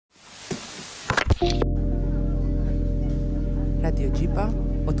რადიო GIPA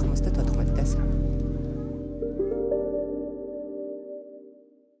 94.3.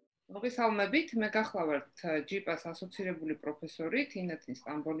 მოგესალმებით, მე გახლავართ GIPA-ს ასოცირებული პროფესორი თინათინ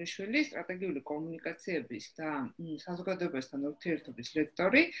სტამბოლიშვილი, სტრატეგიული კომუნიკაციების და საზოგადოებასთან ურთიერთობის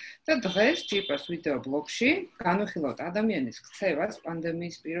ლექტორი და დღეს GIPA-ს ვიდეო ბლოგში განვიხილავთ ადამიანის ქცევას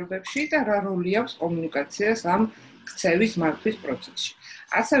პანდემიის პირობებში და რა როლი აქვს კომუნიკაციას ამ ქცევის მართვის პროცესში.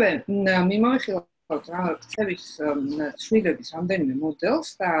 ასევე მიმოვიხილავთ ქცევის ცვლილების რამდენიმე მოდელს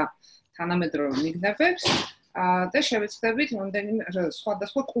და თანამედროვე მიგნებებს და შევეცდებით რამდენიმე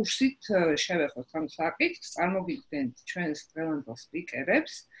სხვადასხვა კურსით შევეხოთ ამ საკითხს. წარმოგიდგენთ ჩვენს დღევანდელ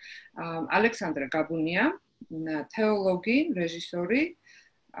სპიკერებს: ალექსანდრა გაბუნია, თეოლოგი, რეჟისორი,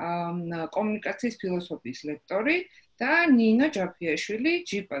 კომუნიკაციის ფილოსოფიის ლექტორი და ნინო ჯაფიაშვილი,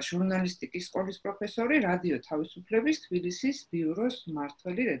 GIPA-ს ჟურნალისტიკის სკოლის პროფესორი, რადიო თავისუფლების თბილისის ბიუროს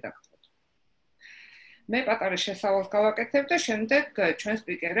მმართველი რედაქტორი. მე პატარა შესავალს გავაკეთებ და შემდეგ ჩვენ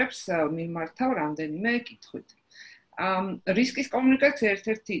სპიკერებს მიმართავ რამდენიმე კითხვით. რისკის კომუნიკაცია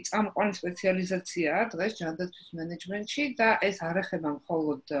ერთ-ერთი წამყვანი სპეციალიზაციაა დღეს ჯანდაცვის მენეჯმენტში და ეს არ ეხება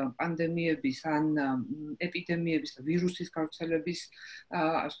მხოლოდ პანდემიების ან ეპიდემიების და ვირუსის გავრცელების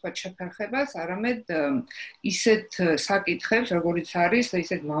შეფერხებას, არამედ ისეთ საკითხებს, როგორიც არის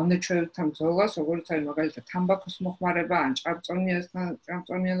ისეთ მავნეჩვევებთან ბრძოლას, როგორიც არის მაგალითად თამბაქოს მოხმარება ან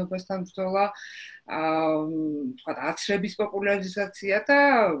ჭამწონიანობასთან ბრძოლა, თქვათ აცრების პოპულარიზაცია და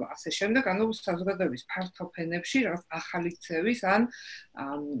ასე შემდეგ, ანუ საზოგადოების ფართო ფენებში რაღაც ახალი ქცევის ან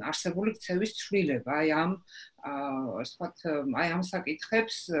არსებული ქცევის ცვლილება, აი ამ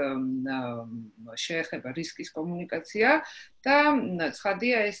საკითხებს შეეხება რისკის კომუნიკაცია და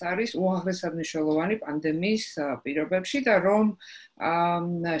ცხადია ეს არის უაღრესად მნიშვნელოვანი პანდემიის პირობებში და რომ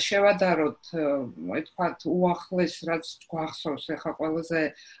შევადაროთ, ვთქვათ, უახლეს რაც გვახსოვს ახლა ყველაზე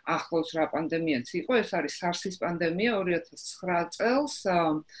ახლოს რა პანდემიაც იყო, ეს არის SARS-ის პანდემია 2009 წელს.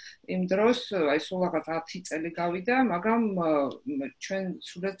 იმ დროს აი სულ რაღაც 10 წელი გავიდა, მაგრამ ჩვენ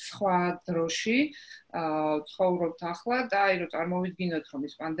სულად სხვა დროში ცხოვრობთ ახლა და აი რომ წარმოვიდგინოთ რომ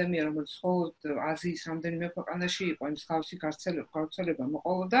ეს პანდემია რომელიც მხოლოდ აზიის რამდენიმე ქვეყანაში იყო, იმ მსგავსი გავრცელება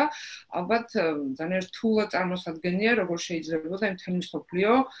მოყოლოდა, ალბათ ძალიან რთულად წარმოსადგენია როგორ შეიძლება და მთელი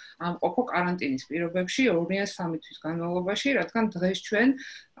მსოფლიო ამყოფო კარანტინის პირობებში 2 ან 3 თვის განმავლობაში, რადგან დღეს ჩვენ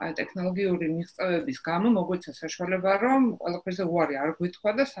ტექნოლოგიური მიღწევების გამო მოგვეცა საშუალება რომ ყველაფერზე უარი არ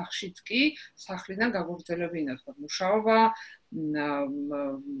გვეთქვა და სახლშიც კი სახლიდან გაგვგრძელებინა თქვა მუშაობა,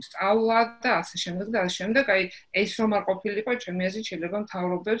 სწავლა და ასე შემდეგ და ასე შემდეგ. აი ეს რომ არ ყოფილიყო, ჩემი აზრით შეიძლება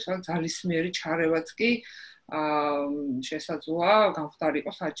მთავრობებს ძალისმიერი ჩარევაც კი შესაძლოა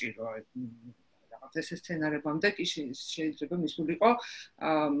გამხდარიყო საჭირო. ეს სცენარებამდე კი შეიძლება მისულიყო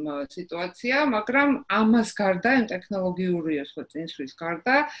სიტუაცია, მაგრამ ამას გარდა, ამ ტექნოლოგიური წინსვლის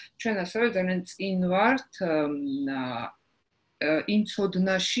გარდა, ჩვენ ასევე ძალიან წინ ვართ იმ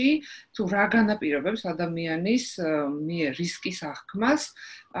ცოდნაში, თუ რა განაპირობებს ადამიანის მიერ რისკის აღქმას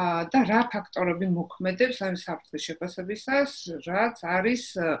და რა ფაქტორები მოქმედებს ამ საფრთხის შეფასებისას, რაც არის,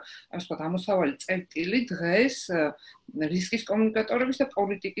 ასე ვთქვათ, ამოსავალი წერტილი დღეს რისკის კომუნიკატორების და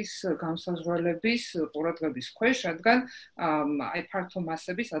პოლიტიკის განსაზღვრელების ყურადღების ქვეშ, რადგან აი ფართო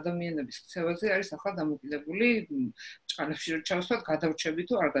მასების ადამიანების ქცევაზე არის ახლა დამოკიდებული ჭყალებში რო ჩავსვათ, გადავრჩებით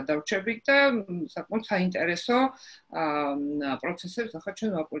თუ არ გადავრჩებით და საკმაოდ საინტერესო პროცესებს ახლა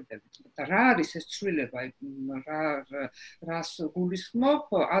ჩვენ ვაკვირდებით. და რა არის ეს ცვლილება, რას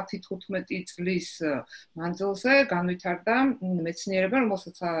გულისხმობ 10-15 წლის მანძილზე განვითარდა მეცნიერება,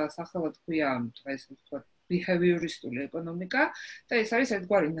 რომელსაც სახელად ჰქვია დღეს ვთქვათ behavioristic ეკონომიკა და ეს არის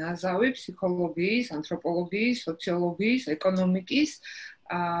ერთგვარი ნაზავი ფსიქოლოგიის, ანთროპოლოგიის, სოციოლოგიის, ეკონომიკის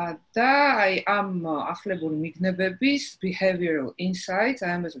და აი ამ ახლებური მიგნებების behavioral insights,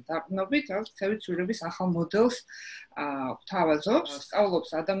 აი ამაზე დაყრდნობით, ქცევის ცვლილების ახალ მოდელს გვთავაზობს,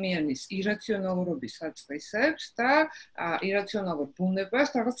 სწავლობს ადამიანის ირაციონალურობის საწყისებს და ირაციონალურ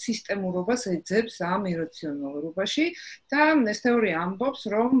ბუნებას და რაღაც სისტემურობას ეძებს ამ ირაციონალურობაში და ეს თეორია ამბობს,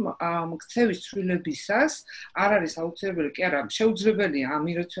 რომ ქცევის ცვლილებისას არ არის აუცილებელი, კი არა, შეუძლებელია ამ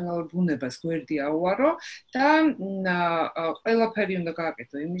ირაციონალურ ბუნებას გვერდი აუარო და ყველაფერი უნდა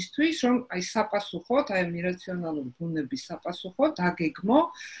გააკეთო იმისთვის, რომ აი საპასუხოდ, აი ამ ირაციონალური ბუნების საპასუხოდ დაგეგმო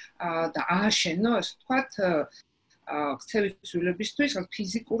და ააშენო, ასე ვთქვათ, ქცევის ცვლილებისთვის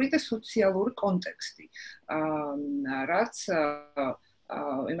ფიზიკური და სოციალური კონტექსტი, რაც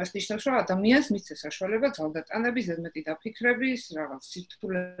იმას ნიშნავს, რომ ადამიანს მისცეს საშუალება ძალდატანების, ზედმეტი დაფიქრების, რაღაც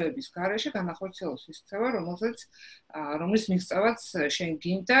სირთულეების გარეშე განახორციელოს ის ქცევა, რომლის მიღწევაც შენ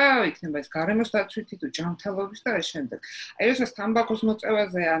გინდა, იქნება ეს გარემოს დაცვითი თუ ჯანმრთელობის და ამ შემდეგ. აი როდესაც თამბაქოს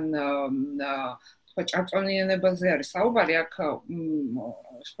მოწევაზე ან სხვა ჭარბწონიანებაზე არის საუბარი, აქ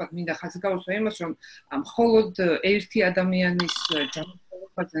ვთქვათ, მინდა ხაზი გავუსვა იმას, რომ მხოლოდ ერთი ადამიანის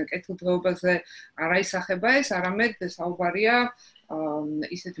ჯანმრთელობაზე, კეთილდღეობაზე არ აისახება ეს, არამედ საუბარია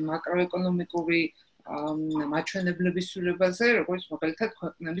ისეთი მაკროეკონომიკური მაჩვენებლების ცვლილებაზე, როგორც მაგალითად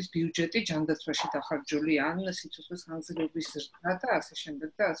ქვეყნების ბიუჯეტი ჯანდაცვაში დახარჯული ან სიცოცხლის ხანგრძლივობის ზრდა და ასე შემდეგ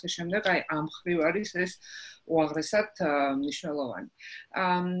და ასე შემდეგ, აი ამ მხრივ არის ეს უაღრესად მნიშვნელოვანი.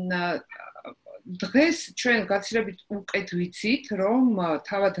 დღეს ჩვენ გაცილებით უკეთ ვიცით, რომ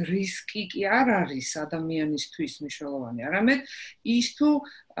თავად რისკი კი არ არის ადამიანისთვის მნიშვნელოვანი, არამედ ის თუ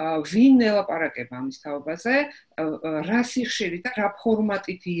ვინ ელაპარაკება ამის თაობაზე, რა სიხშირით და რა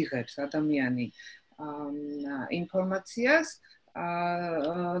ფორმატით იღებს ადამიანი ინფორმაციას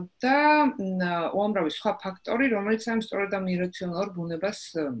და უამრავი სხვა ფაქტორი, რომელიც ამ სწორედ ამ ირაციონალურ ბუნებას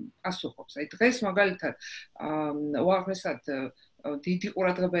პასუხობს. აი დღეს მაგალითად უაღრესად დიდი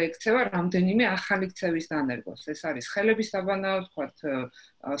ყურადღება ექცევა რამდენიმე ახალი ქცევის დანერგოს. ეს არის ხელების დაბანა, ვთქვათ,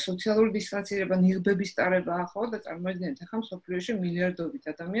 სოციალური დისტანცირება, ნიღბების ტარება, ხო, და წარმოიდგინეთ, ახლა მსოფლიოში მილიარდობით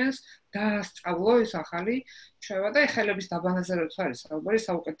ადამიანს დაასწავლო ეს ახალი ჩვევა და ხელების დაბანაზე როცა არის საუბარი,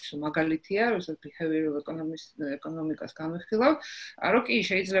 საუკეთესო მაგალითია, როდესაც behavioral ეკონომიკას განვიხილავ, რომ კი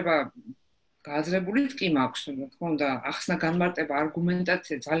შეიძლება გააზრებულიც კი მაქვს, რა თქმა უნდა, ახსნა განმარტება,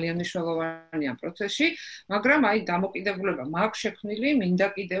 არგუმენტაცია ძალიან მნიშვნელოვანია პროცესში, მაგრამ აი დამოკიდებულება მაქვს შექმნილი, მინდა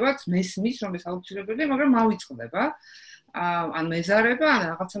კიდევაც მესმის, რომ ეს აუცილებელია, მაგრამ მავიწყდება. ან მეზარება, ან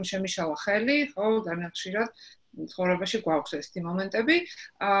რაღაცამ შემიშალა ხელი, ხო, ძალიან ხშირად ცხოვრებაში გვაქვს ესეთი მომენტები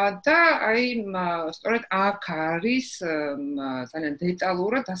და აი სწორედ აქ არის ძალიან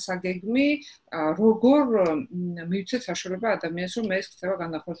დეტალურად დასაგეგმი, როგორ მივცეთ საშუალება ადამიანს, რომ ეს ქცევა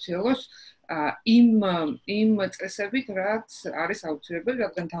განახორციელოს იმ წესებით, რაც არის აუცილებელი,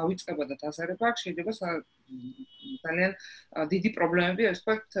 რადგან დავიწყება და დაზარება აქ შეიძლება ძალიან დიდი პრობლემები, ასე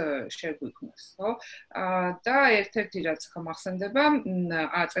ვთქვათ, შეგვიქმნას, ხო? და ერთ-ერთი რაც ხმახსენდება,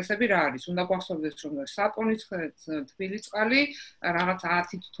 წესები რა არის? უნდა გვახსოვდეს, რომ საპონი, თბილი წყალი, რაღაც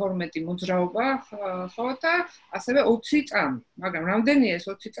 10-12 მოძრაობა, ხო, და ასევე 20 წამი. მაგრამ რამდენია ეს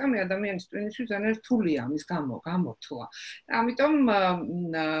 20 წამი ადამიანის ტვინისთვის ძალიან რთულია ამის გამოთვლა. ამიტომ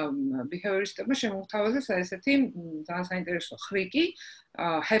behaviorisტებმა შემოუთავაზეს ესეთი ძალიან საინტერესო ხრიკი,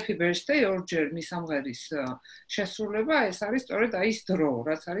 happy birthday ორჯერ მისამღერის შესრულება, ეს არის სწორედ აი ის დრო,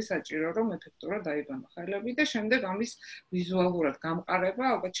 რაც არის საჭირო, რომ ეფექტურად დაიბანო ხელები და შემდეგ ამის ვიზუალურად გამყარება,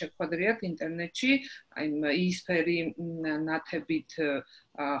 ალბათ შეგვხვედრიათ ინტერნეტში, აი იისფერი ნათებით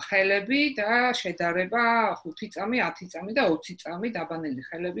ხელები და შედარება 5 წამი, 10 წამი და 20 წამი დაბანელი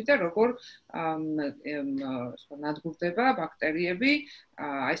ხელები და როგორ ნადგურდება ბაქტერიები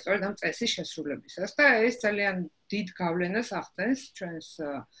აი სწორედ ამ წესის შესრულებისას და ეს ძალიან დიდ გავლენას ახდენს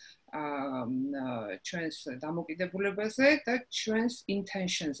ჩვენს დამოკიდებულებაზე და ჩვენს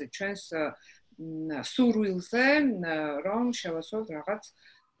intentions-ზე, ჩვენს სურვილზე, რომ შევასრულოთ რაღაც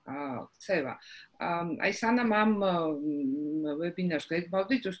ქცევა. აი სანამ ამ ვებინარს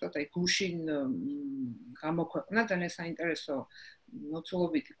გეგმავდით, ზუსტად აი გუშინ გამოქვეყნა ძალიან საინტერესო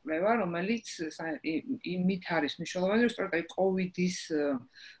მოცულობითი კვლევა, რომელიც იმით არის მნიშვნელოვანი, რომ სწორედ აი კოვიდის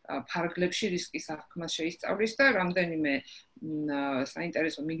ფარგლებში რისკის აღქმას შეისწავლის და რამდენიმე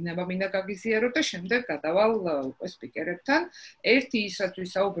საინტერესო მიგნება მინდა გაგიზიარო და შემდეგ გადავალ უკვე სპიკერებთან. ერთი ის, რაც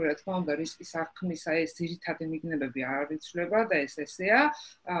ვისაუბრე, რა თქმა უნდა, რისკის აღქმისა ეს ძირითადი მიგნებები არ იცვლება და ეს ესეა,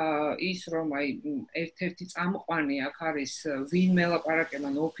 ის რომ აი ერთ-ერთი წამყვანი აქ არის ვინ მელაპარაკება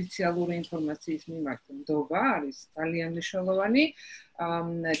ოფიციალური ინფორმაციის მიმართ ნდობა არის ძალიან მნიშვნელოვანი.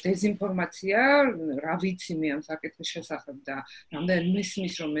 დეზინფორმაცია, რა ვიცი მე ამ საკითხის შესახებ და რამდენი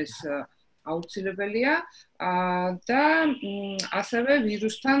მისმის რომ ეს აუცილებელია და ასევე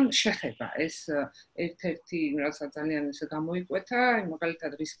ვირუსთან შეხება. ეს ერთ-ერთი რასაც ძალიან ესე გამოიკვეთა,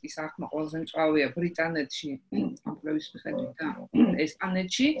 მაგალითად რისკის აღქმა ყველაზე მწვავეა ბრიტანეთში, ამ კვლევის მიხედვით და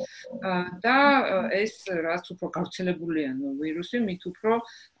ესპანეთში და ეს რაც უფრო გავრცელებულია ვირუსი, მით უფრო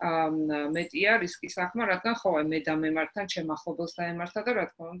მეტია რისკის აღქმა, რადგან ხო მე და მემართან, ჩემ ახლობელს დაემართა და რა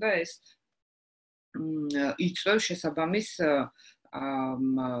თქმა უნდა ეს იწვევს შესაბამის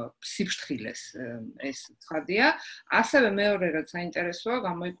სიფრთხილეს ეს ცხადია. ასევე მეორე რაც საინტერესოა,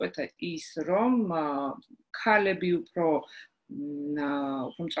 გამოიკვეთა ის, რომ ქალები უფრო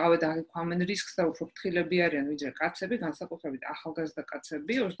მწვავედ აღიქვამენ რისკს და უფრო ფრთხილები არიან ვიდრე კაცები, განსაკუთრებით ახალგაზრდა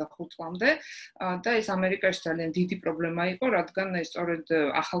კაცები 25 წლამდე და ეს ამერიკაში ძალიან დიდი პრობლემა იყო, რადგან სწორედ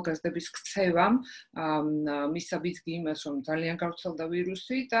ახალგაზრდების ქცევამ მისცა ბიძგი იმას, რომ ძალიან გავრცელდა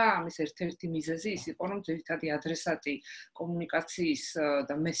ვირუსი და ამის ერთ-ერთი მიზეზი ის იყო, რომ ძირითადი ადრესატი კომუნიკაციის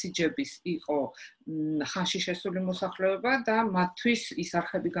და მესიჯების იყო ხანში შესული მოსახლეობა და მათთვის ის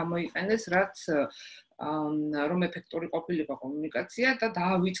არხები გამოიყენეს, რაც რომ ეფექტური ყოფილიყო კომუნიკაცია და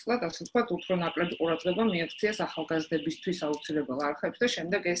დაავიწყლად, ასე ვთქვათ, უფრო ნაკლები ყურადღება მიექციეს ახალგაზრდებისთვის აუცილებელ არხებს და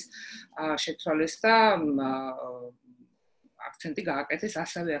შემდეგ ეს შეცვალეს და აქცენტი გააკეთეს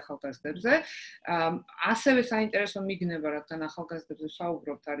ასევე ახალგაზრდებზე. ასევე საინტერესო მიგნება, რადგან ახალგაზრდებზე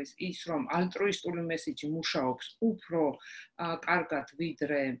საუბრობთ, არის ის, რომ ალტრუისტული მესიჯი მუშაობს უფრო კარგად,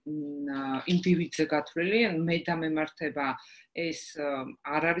 ვიდრე ინდივიდზე გათვლილი, მე და მემართება ეს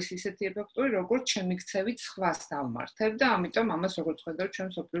არ არის ისეთი ეფექტური, როგორც ჩემი ქცევით სხვას დავმართებ და ამიტომ ამას როგორც ხედავთ, ჩვენ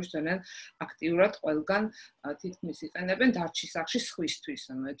სოფლიოში ძალიან აქტიურად ყველგან თითქმის იყენებენ დარჩი სახში სხვისთვის,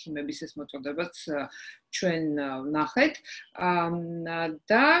 ანუ ექიმების ეს მოწოდებაც ჩვენ ვნახეთ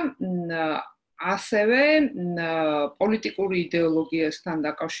და ასევე პოლიტიკური იდეოლოგიასთან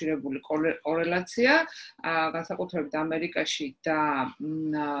დაკავშირებული კორელაცია, განსაკუთრებით ამერიკაში და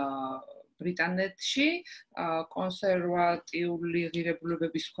ბრიტანეთში კონსერვატიული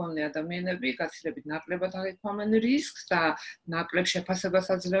ღირებულებების მქონე ადამიანები გაცილებით ნაკლებად აღიქვამენ რისკს და ნაკლებ შეფასებას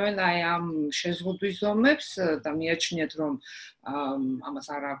აძლევენ აი ამ შეზღუდვის ზომებს და მიაჩნიათ, რომ ამას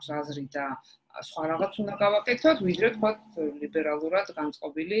არ აქვს აზრი და სხვა რაღაც უნდა გავაკეთოთ, ვიდრე თქვათ ლიბერალურად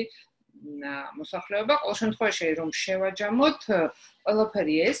განწყობილი მოსახლეობა. ყოველ შემთხვევაში რომ შევაჯამოთ,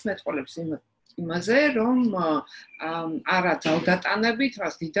 ყველაფერი ეს მეტყოლებს იმაზე, რომ არა ძალდატანებით,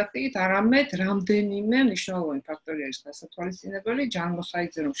 რაც დიდაქტიკით, არამედ რამდენიმე მნიშვნელოვანი ფაქტორი არის გასათვალისწინებელი.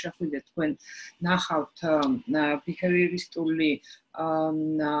 ჯანმოსაიძე რომ შეხვიდეთ, თქვენ ნახავთ ბიჰევიორისტული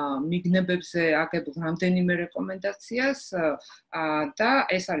მიგნებებზე აგებულ რამდენიმე რეკომენდაციას და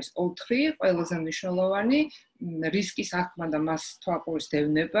ეს არის 4 ყველაზე მნიშვნელოვანი რისკის აღქმა და მას თვალყურის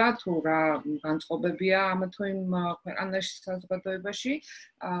დევნება, თუ რა განწყობებია ამ თუ იმ ქვეყანაში საზოგადოებაში,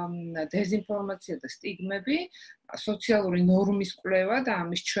 დეზინფორმაცია და სტიგმები, სოციალური ნორმის კვლევა და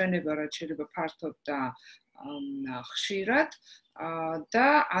ამის ჩვენება, რაც შეიძლება ფართოდ და ხშირად და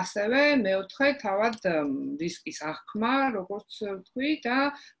ასევე მეოთხე თავად რისკის აღქმა, როგორც ვთქვი და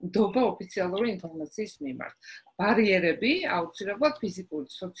ნდობა ოფიციალური ინფორმაციის მიმართ. ბარიერები აუცილებლად ფიზიკური,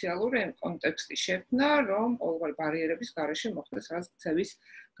 სოციალური კონტექსტის შექმნა, რომ ყოველგვარი ბარიერების გარეშე მოხდეს რაღაც ქცევის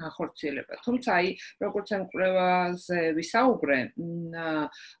განხორციელება. თუმცა აი, როგორც ამ კვლევაზე ვისაუბრე,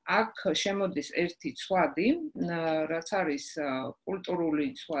 აქ შემოდის ერთი ცვადი, რაც არის კულტურული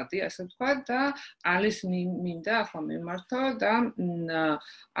ცვადი, ასე ვთქვათ, და ალის მინდა ახლა მიმართო და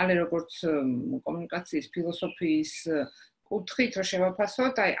ალე როგორც კომუნიკაციის ფილოსოფიის კუთხით რომ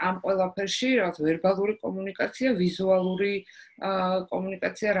შევაფასოთ, აი ამ ყველაფერში რაღაც ვერბალური კომუნიკაცია, ვიზუალური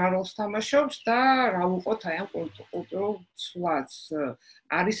კომუნიკაცია რა როლს თამაშობს და რა ვუყოთ აი ამ კულტურულ ცვლადს.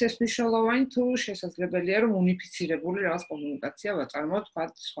 არის ეს მნიშვნელოვანი თუ შესაძლებელია რომ უნიფიცირებული რაღაც კომუნიკაცია ვაწარმოოთ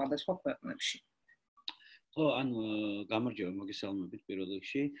თქვათ სხვადასხვა ქვეყნებში. ხო, ანუ გამარჯობა მოგესალმებით პირველ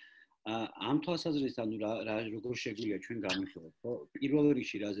რიგში. ამ თვალსაზრისით ანუ როგორ შეგვიძლია ჩვენ გამიხილოთ, ხო? პირველ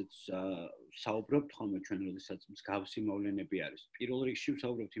რიგში რაზეც საუბრობთ ხოლმე ჩვენ, როდესაც მსგავსი მოვლენები არის. პირველ რიგში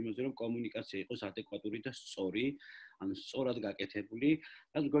ვსაუბრობთ იმაზე, რომ კომუნიკაცია იყოს ადეკვატური და სწორი, ანუ სწორად გაკეთებული.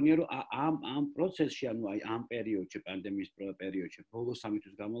 და მგონია, რომ ამ პროცესში, ანუ აი ამ პერიოდში, პანდემიის პერიოდში, ბოლო 3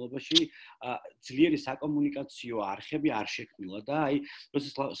 თვის განმავლობაში ძლიერი საკომუნიკაციო არხები არ შექმნილა და აი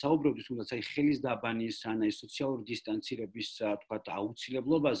როდესაც საუბრობთ თუნდაც აი ხელის დაბანის, ან აი სოციალური დისტანცირების, თქვათ,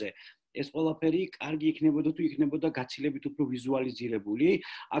 აუცილებლობაზე, ეს ყველაფერი კარგი იქნებოდა თუ იქნებოდა გაცილებით უფრო ვიზუალიზირებული.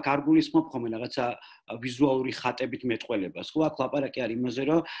 აქ არ გულისხმობ ხოლმე რაღაცა ვიზუალური ხატებით მეტყველებას. ხო, აქ ლაპარაკი არის იმაზე,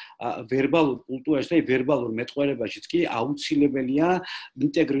 რომ ვერბალურ კულტურაში და ვერბალურ მეტყველებაშიც კი აუცილებელია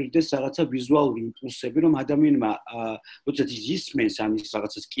ინტეგრირდეს რაღაცა ვიზუალური იმპულსები, რომ ადამიანმა როდესაც ისმენს ან ის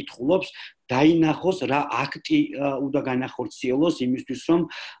რაღაცას კითხულობს, დაინახოს რა აქტი უნდა განახორციელოს იმისთვის, რომ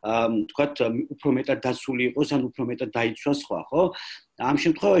თქვათ უფრო მეტად დაცული იყოს ან უფრო მეტად დაიცვას სხვა, ხო? ამ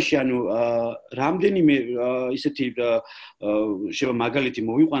შემთხვევაში ანუ რამდენიმე ისეთი შეიძლება მაგალითი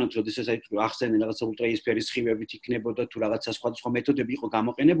მოვიყვანოთ, როდესაც აი ახსენე რაღაცა ულტრაისფერის სხივებით იქნებოდა თუ რაღაცა სხვადასხვა მეთოდები იყო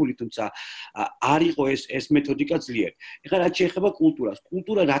გამოყენებული, თუმცა არ იყო ეს მეთოდიკა ძლიერი. ეხლა რაც შეეხება კულტურას.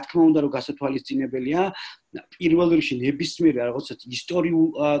 კულტურა რა თქმა უნდა რომ გასათვალისწინებელია, პირველ რიგში ნებისმიერ რაღაცა ისტორიულ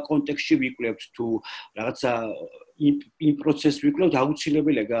კონტექსტში ვიკვლევთ თუ რაღაცა იმ პროცესს ვიკვლევთ,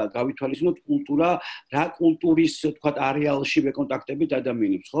 აუცილებელია გავითვალისწინოთ კულტურა, რა კულტურის, თქვათ, არეალში ვეკონტაქტებით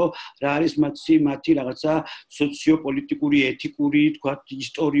ადამიანებს, ხო? რა არის მათი რაღაცა სოციოპოლიტიკური, ეთიკური, თქვათ,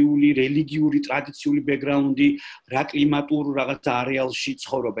 ისტორიული, რელიგიური, ტრადიციული ბექგრაუნდი, რა კლიმატურ რაღაცა არეალში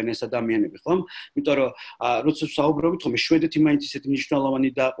ცხოვრობენ ეს ადამიანები, ხო? იმიტომ რომ როცა საუბრობთ, ხომ შვედეთი მაინც ისეთი მნიშვნელოვანი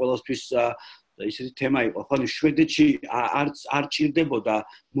და ყველასთვის ისეთი თემა იყო, ხო, შვედეთში არ ჭირდებოდა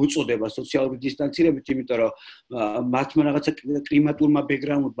მოწოდება სოციალური დისტანცირებით, იმიტომ რომ მათმა რაღაცა კლიმატურმა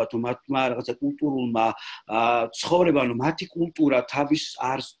ბექგრაუნდმა თუ მათმა რაღაცა კულტურულმა ცხოვრება, მათი კულტურა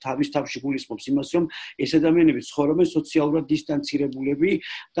თავის თავში გულისხმობს იმას, რომ ეს ადამიანები ცხოვრობენ სოციალურად დისტანცირებულები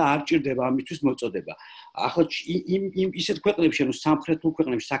და არ ჭირდება ამისთვის მოწოდება. ახლა ისეთ ქვეყნებში, ანუ სამხრეთულ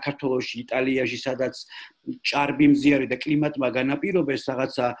ქვეყნებში, საქართველოში, იტალიაში, სადაც ჭარბი მზიარი და კლიმატმა განაპირობეს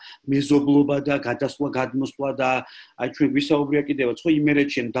რაღაცა მეზობლობა და გადასვლა, გადმოსვლა და აი ჩვენ ვისაუბრია კიდევაც, ხო,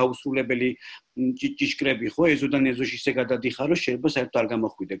 იმერეთში დაუსრულებელი ჭიშკრები, ხო, ეზოდან ეზოში ისე გადადიხარო, შეიძლება საერთოდ არ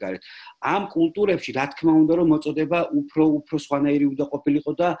გამოხვიდე გარეთ. ამ კულტურებში, რა თქმა უნდა, რომ მოწოდება უფრო სხვანაირი უნდა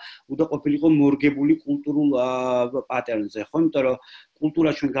ყოფილიყო და უნდა ყოფილიყო მორგებული კულტურულ პატერნზე, ხო, იმიტომ რომ კულტურა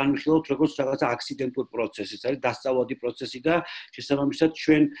ჩვენ განვიხილავთ როგორც რაღაცა აქციდენტურ პროცესს, არის დასწავლადი პროცესი და შესაბამისად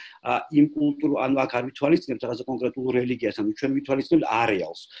ჩვენ იმ ანუ აქ არ ვითვალისწინებთ რაღაცა კონკრეტულ რელიგიას, ანუ ჩვენ ვითვალისწინებთ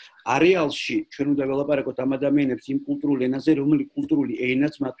არეალს. არეალში ჩვენ უნდა ველაპარაკოთ ამ ადამიანებს იმ კულტურულ ენაზე, რომელი კულტურული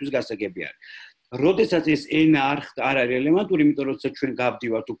ენაც მათთვის გასაგები არის. როდესაც ეს ენა არ არის რელევანტური, იმიტომ რომ ჩვენ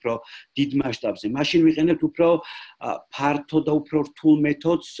გავდივართ უფრო დიდ მასშტაბზე, მაშინ ვიყენებთ უფრო ფართო და უფრო რთულ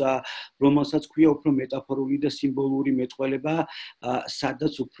მეთოდს, რომელსაც ქვია უფრო მეტაფორული და სიმბოლური მეტყველება,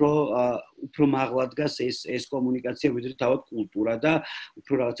 სადაც უფრო მაღლა დგას ეს კომუნიკაცია, ვიდრე თავად კულტურა და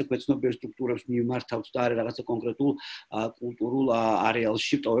უფრო რაღაცა ქვეცნობიერ სტრუქტურებს მიმართავთ და არა რაღაცა კონკრეტულ კულტურულ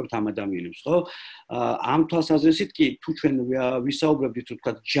არეალში ვტოვებთ ამ ადამიანებს, ხო? ამ თვალსაზრისით კი თუ ჩვენ ვისაუბრებდით, რომ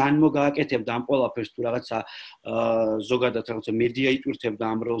თქვა ჯანმო გააკეთებდა ამ ყველაფერს თუ რაღაცა ზოგადად რაღაცა მედია იტვირთებდა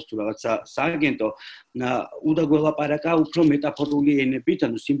ამ როლს თუ რაღაცა სააგენტო, უნდა გველაპარაკა უფრო მეტაფორული ენებით,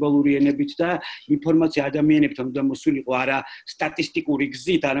 ანუ სიმბოლური ენებით და ინფორმაცია ადამიანებთან უნდა მოსულიყო არა სტატისტიკური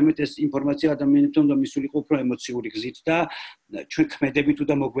გზით, არამედ ეს ინფორმაცია ადამიანებთან უნდა მისულიყო უფრო ემოციური გზით და ჩვენ ქმედებით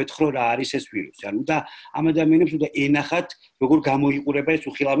უნდა მოგვეთხრო რა არის ეს ვირუსი. ანუ და ამ ადამიანებს უნდა ენახათ, როგორ გამოიყურება ეს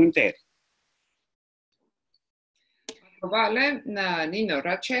უხილავი მტერი. ვალე, ნინო,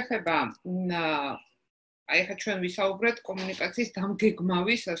 რაც შეეხება აი ხა ჩვენ ვისაუბრეთ კომუნიკაციის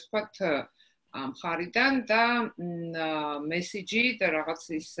დამგეგმავის, ასე ვთქვათ, მხარიდან და მესიჯი და რაღაც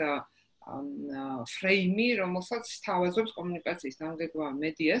ის ფრეიმი, რომელსაც თავაზობს კომუნიკაციის დამგეგმავი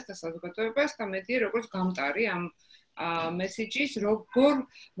მედიას და საზოგადოებას და მედია როგორც გამტარი ამ მესიჯის, როგორ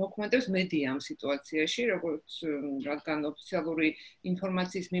მოქმედებს მედია ამ სიტუაციაში, როგორც რადგან ოფიციალური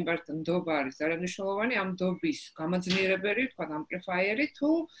ინფორმაციის მიმართ ნდობა არის არამნიშვნელოვანი, ამ ნდობის გამაძლიერებელი, თქვა ამპლიფაიერი თუ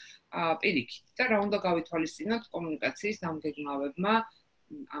პირიქით და რა უნდა გავითვალისწინოთ კომუნიკაციის დამგეგმავებმა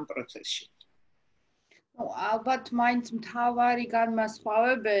ამ პროცესში. ალბათ მაინც მთავარი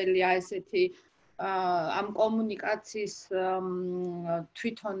განმასხვავებელი ესეთი ამ კომუნიკაციის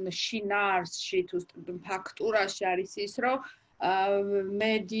თვითონ შინაარსში თუ ფაქტურაში არის ის, რომ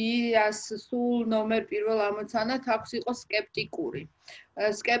მედიას სულ ნომერ პირველ ამოცანად აქვს იყოს სკეპტიკური.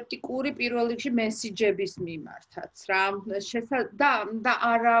 სკეპტიკური პირველ რიგში მესიჯების მიმართაც რა და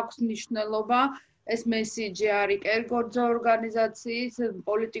არ აქვს მნიშვნელობა ეს მესიჯი არის კერგორძო ორგანიზაციის,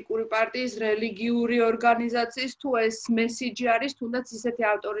 პოლიტიკური პარტიის, რელიგიური ორგანიზაციის თუ ეს მესიჯი არის თუნდაც ისეთი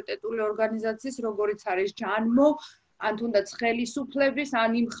ავტორიტეტული ორგანიზაციის, როგორიც არის ჯანმო, ან თუნდაც ხელისუფლების,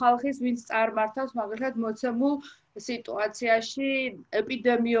 ან იმ ხალხის, ვინც წარმართავს მაგალითად მოცემულ სიტუაციაში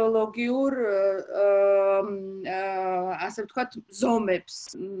ეპიდემიოლოგიურ ასე ვთქვათ ზომებს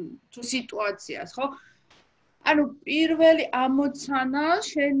თუ სიტუაციას, ხო? ანუ პირველი ამოცანა,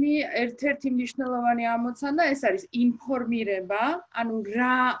 შენი ერთ-ერთი მნიშვნელოვანი ამოცანა, ეს არის ინფორმირება, ანუ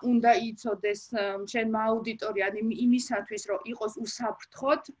რა უნდა იცოდეს შენმა აუდიტორიამ იმისათვის, რომ იყოს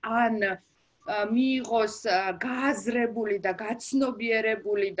უსაფრთხოდ, ან მიიღოს გააზრებული და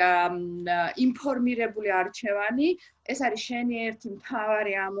გაცნობიერებული და ინფორმირებული არჩევანი, ეს არის შენი ერთი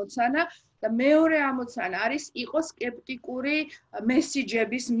მთავარი ამოცანა. და მეორე ამოცანა არის იყოს სკეპტიკური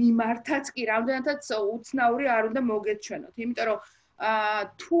მესიჯების მიმართაც კი რამდენადაც უცნაური არ უნდა მოგეჩვენოთ, იმიტომ რომ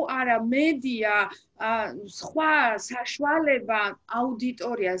თუ არა მედია სხვა საშუალება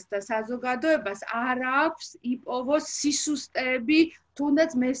აუდიტორიას და საზოგადოებას არ აქვს იპოვოს სისუსტეები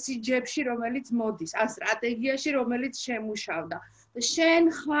თუნდაც მესიჯებში, რომელიც მოდის, ან სტრატეგიაში, რომელიც შემუშავდა. შენ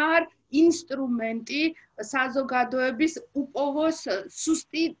ხარ ინსტრუმენტი საზოგადოების უპოვოს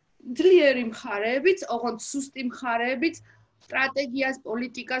სუსტი ძლიერი მხარეებიც, ოღონდ სუსტი მხარეებიც სტრატეგიას,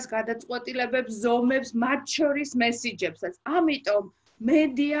 პოლიტიკას, გადაწყვეტილებებს, ზომებს, მათ შორის მესიჯებსაც. ამიტომ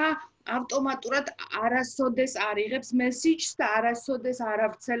მედია ავტომატურად არასოდეს არ იღებს მესიჯს და არასოდეს არ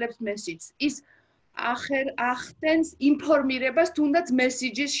ავრცელებს მესიჯს. ის ახდენს ინფორმირებას თუნდაც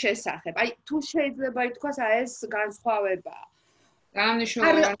მესიჯის შესახებ. აი თუ შეიძლება ითქვას, ეს განსხვავებაა.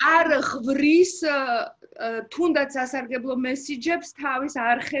 არ ღვრის თუნდაც სასარგებლო მესიჯებს თავის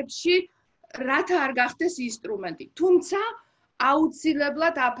არხებში, რათა არ გახდეს ინსტრუმენტი. თუმცა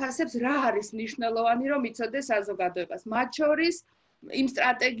აუცილებლად აფასებს რა არის მნიშვნელოვანი რომ იცოდეს საზოგადოებას. მათ შორის იმ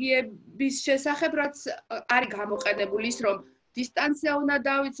სტრატეგიების შესახებ, რაც არის გამოყენებული ის რომ დისტანცია უნდა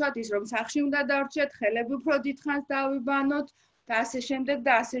დავიცვათ, ის რომ სახლში უნდა დარჩეთ, ხელები უფრო დიდხანს დავიბანოთ და ასე შემდეგ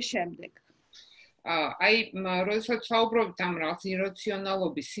და ასე შემდეგ. აი, როდესაც საუბრობთ ამ რაღაც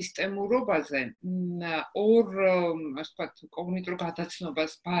ირაციონალობის სისტემურობაზე, ორ, ასე ვთქვათ, კოგნიტურ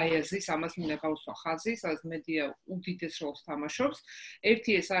გადაცნობას ბაიაზის, ამას მინდა გავუსვა ხაზი, სადაც მედია უდიდეს როლს თამაშობს.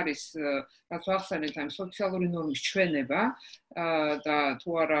 ერთი ეს არის, რაც ვახსენეთ, ამ სოციალური ნორმის ჩვენება და თუ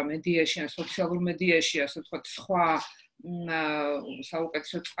არა მედიაში ან სოციალურ მედიაში, ასე ვთქვათ, სხვა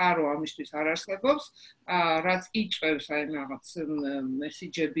საუკეთესო წყარო ამისთვის არ არსებობს, რაც იწვევს აი რაღაც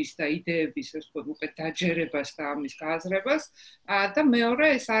მესიჯების და იდეების ეს თქო უკეთ დაჯერებას და ამის გააზრებას და მეორე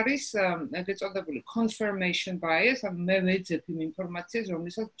ეს არის ეგრეთ წოდებული confirmation bias, მე ვეძებ იმ ინფორმაციას,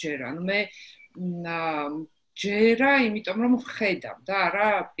 რომელსაც ჯერა. ანუ მე ჯერა, იმიტომ რომ ვხედავ და არა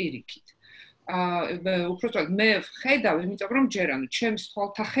პირიქით. უпростоად მე ვხედავ, იმიტომ რომ ჯერ ანუ ჩემს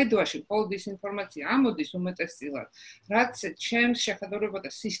თვალთა ხედვაში მხოლოდ ის ინფორმაცია ამოდის უმეტესწილად, რაც ჩემს შეხედულებათა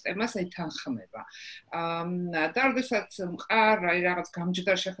და სისტემას ეთანხმება. და როდესაც მყარ აი რაღაც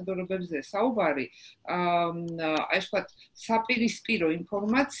გამჯდარ შეხედულებებზე საუბარი, აი ვთქვათ, საპირისპირო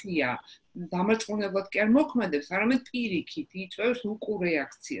ინფორმაცია დამარწმუნებლად კი არ მოქმედებს, არამედ პირიქით იწვევს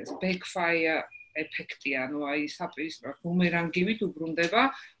უკურეაქციას, backfire ეფექტი, ანუ აი საპირისპირო ბუმერანგივით უბრუნდება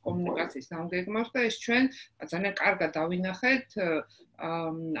კომუნიკაციის დამგეგმავს და ეს ჩვენ ძალიან კარგად დავინახეთ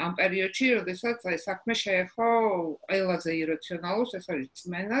ამ პერიოდში, როდესაც აი საქმე შეეხო ყველაზე ირაციონალურს, ეს არის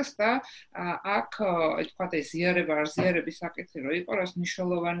წმენას და აქ აი თქვათ ეს ზიარება არ ზიარების საკითხი რო იყო, რაც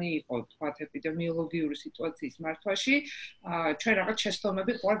მნიშვნელოვანი იყო თქვათ ეპიდემიოლოგიური სიტუაციის მართვაში, ჩვენ რაღაც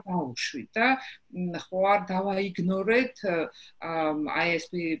შეცდომები ხوار დავუშვით და ხوار დავაიგნორეთ აი ეს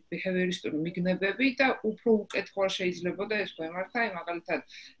behavioristic მიგნებები და უფრო უკეთ ხوار შეიძლებოდა ეს გვემართა, აი მაგალითად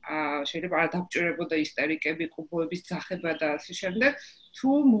შეიძლება არ დაბჭირებოდა ისტერიკები, კუბოების ძახება და ასე შემდეგ,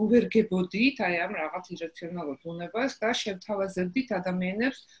 თუ მოვერგებოდით აი ამ რაღაც ირაციონალურ ბუნებას და შევთავაზებდით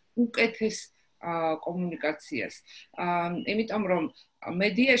ადამიანებს უკეთეს კომუნიკაციას. იმიტომ რომ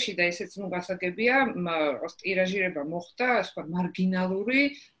მედიაში და ესეც ნუ გასაგებია, ტირაჟირება მოხდა, ასე ვთქვათ, მარგინალური,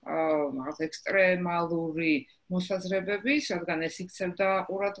 რაღაც ექსტრემალური მოსაზრებების, რადგან ეს იქცევდა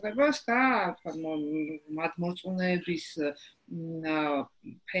ყურადღებას და მათ მორწმუნეების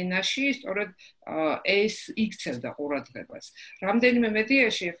ფენაში სწორედ ეს იქცევდა ყურადღებას. რამდენიმე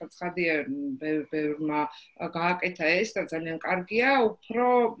მედიაში ახლა ცხადია ბევრმა გააკეთა ეს და ძალიან კარგია,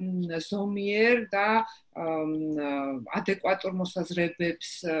 უფრო ზომიერ და ადეკვატურ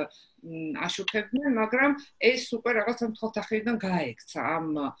მოსაზრებებს აშუქებდნენ, მაგრამ ეს უკვე რაღაცა თვალთახედიდან გაექცა ამ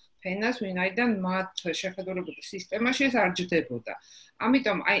ფენას, ვინაიდან მათ შეხედულებათა სისტემაში ეს არ ჯდებოდა.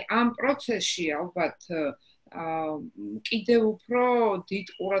 ამიტომ აი ამ პროცესში ალბათ კიდევ უფრო დიდ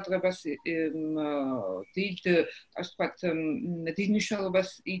ყურადღებას დიდ, ასე ვთქვათ, დიდ მნიშვნელობას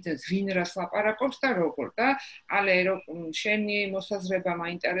იძენს ვინ რას ლაპარაკობს და როგორ და ალე რომ შენი მოსაზრება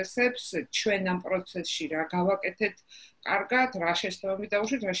მაინტერესებს, ჩვენ ამ პროცესში რა გავაკეთეთ კარგად, რა შეცდომები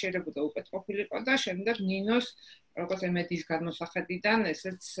დავუშვით, რა შეიძლება უკეთყოფილიყო და შემდეგ ნინოს როგორც მედიის გადმოსახედიდან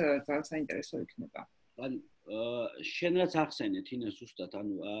ესეც ძალიან საინტერესო იქნება. ანუ შენ რაც ახსენე თინა ზუსტად,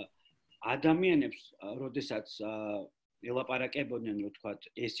 ანუ ადამიანებს, როდესაც ელაპარაკებოდნენ, რომ თქვა,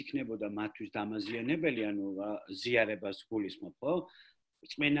 ეს იქნებოდა მათთვის დამაზიანებელი, ანუ ზიარებას გულისხმობ, ხო?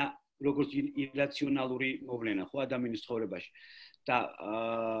 წმენა როგორც ირაციონალური მოვლენა, ხო, ადამიანის ცხოვრებაში. და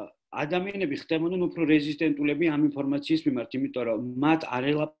ადამიანები ხდებოდნენ უფრო რეზისტენტულები ამ ინფორმაციის მიმართ, იმიტომ რომ მათ არ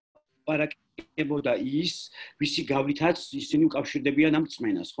ელაპარაკებოდა ის, ვისი გავლითაც ისინი უკავშირდებიან ამ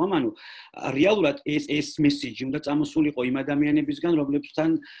წმენას, ხო? ანუ რეალურად ეს მესიჯი უნდა წამოსულიყო იმ ადამიანებისგან,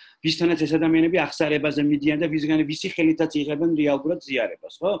 ვისთანაც ეს ადამიანები აღსარებაზე მიდიან და ვისი ხელითაც იღებენ რეალურად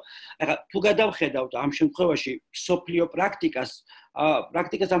ზიარებას, ხო? ახლა თუ გადავხედავთ ამ შემთხვევაში სოფლიო პრაქტიკას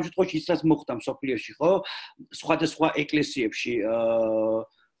ამ შემთხვევაში ის რაც მოხდა სოფლიოში, ხო? სხვადასხვა ეკლესიებში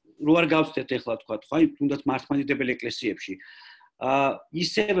რო არ გავცდეთ ახლა თქვა, ხო? თუნდაც მართლმადიდებელ ეკლესიებში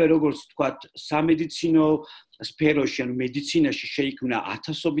ისევე როგორც თქვათ სამედიცინო სფეროში ანუ მედიცინაში შეიქმნა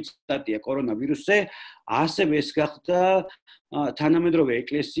ათასობით სტატია კორონავირუსზე, ასევე ეს გახდა თანამედროვე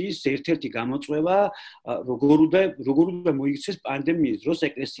ეკლესიის ერთ-ერთი გამოწვევა, როგორ უნდა მოიქცეს პანდემიის დროს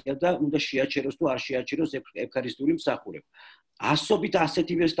ეკლესია და უნდა შეაჩეროს თუ არ შეაჩეროს ევქარისტიული მსახურება. ასობით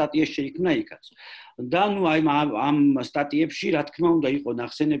ასეთივე სტატია შეიქმნა იქაც. და ნუ აი ამ სტატიებში რა თქმა უნდა იყო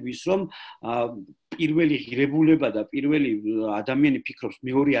ნახსენები ის, რომ პირველი ღირებულება და პირველი ადამიანი ფიქრობს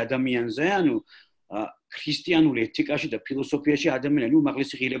მეორე ადამიანზე, ანუ ქრისტიანულ ეთიკაში და ფილოსოფიაში ადამიანის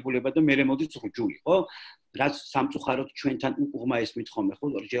უმაღლესი ღირებულება და მერე მოდის რჯული, ხო? რაც სამწუხაროდ ჩვენთან უყურმა ეს მithome, ხო?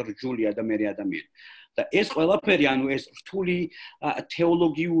 რჯულია და მერე ადამიანი. და ეს ყველაფერი, ანუ ეს რთული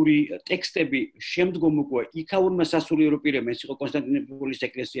თეოლოგიური ტექსტები შემდგომ უკვე იქაურმა სასულიერო პირებმა, ეს იყო კონსტანტინოპოლის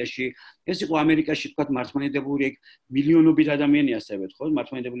ეკლესიაში, ეს იყო ამერიკაში თქვათ მართლმადიდებლური მილიონობით ადამიანი ასევე ხო,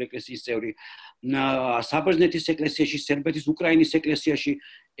 მართლმადიდებლური ეკლესიის წევრი, საბერძნეთის ეკლესიაში, სერბეთის, უკრაინის ეკლესიაში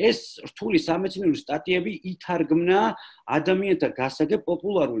ეს რთული სამეცნიერო სტატიები ითარგმნა ადამიანთა გასაგებ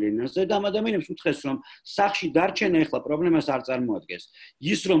პოპულარულ ენაზე და ამ ადამიანებს უთხრეს რომ სახში დარჩენა ეხლა პრობლემას არ წარმოადგენს.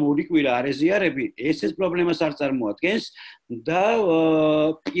 ის რომ ორი კვირა არ ეზიარები, ეს პრობლემას არ წარმოადგენს და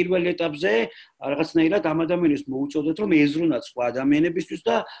პირველ ეტაპზე რაღაცნაირად ამ ადამიანებს მოუწოდეთ რომ ეზრუნათ სხვა ადამიანებისთვის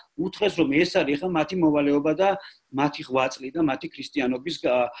და უთხრეს რომ ეს არის ეხლა მათი მოვალეობა და მათი ღვაწლი და მათი ქრისტიანობის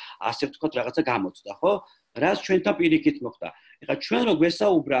ასე ვთქვათ რაღაცა გამოცდა, ხო? რაც ჩვენთან პირიქით მოხდა. ეხლა ჩვენ რო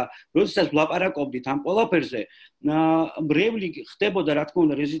გვესაუბრა, როდესაც ვლაპარაკობდით ამ ყველაფერზე, მრევლი ხდებოდა რა თქმა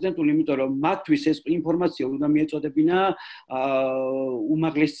უნდა რეზიდენტული, იმიტომ რომ მათთვის ეს ინფორმაცია უნდა მიეწოდებინა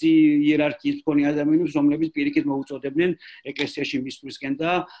უმაღლესი იერარქიის მქონე ადამიანებს, რომლებიც პირიქით მოუწოდებდნენ ეკლესიაში მისვლისკენ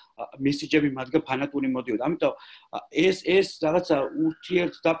და მესიჯები მათგან ფანატური მოდიოდა. ამიტომ ეს რაღაცა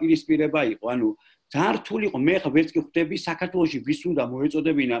ურთიერთდაპირისპირება იყო, ანუ ძალიან რთული იყო. მე ხა ვერც კი ხვდები საქართველოში ვის უნდა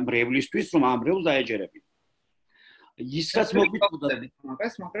მოეწოდებინა მრევლისთვის, რომ ამ მრევლს დაეჯერებინა. ისაც მოგვიწოდა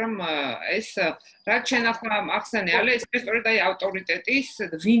მაგას, მაგრამ ეს რაც შენ ახლა ახსენე, ale ეს სწორედ აი ავტორიტეტის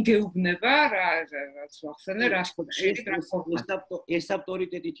ვინ გეუბნება, რაც ახსენე, რა ხდება, ეს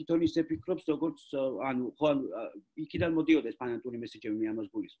ავტორიტეტი თვითონ ისე ფიქრობს, როგორც ანუ ხო იქიდან მოდიოდა ეს ფანატური მესიჯები მე ამას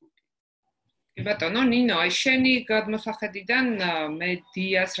გულისხმობ. კი ბატონო, ნინო, აი შენი გადმოსახედიდან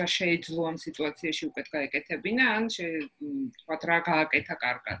მედიას რა შეიძლება ამ სიტუაციაში უკეთ გაეკეთებინა, ან თქვათ რა გააკეთა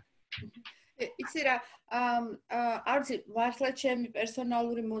კარგად? იცი რა, არც მართლა ჩემი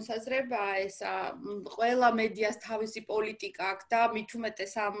პერსონალური მოსაზრებაა ეს, ყველა მედიას თავისი პოლიტიკა აქვს და მით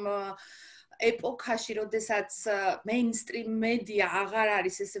უმეტეს ამ ეპოქაში, როდესაც მეინსტრიმ მედია აღარ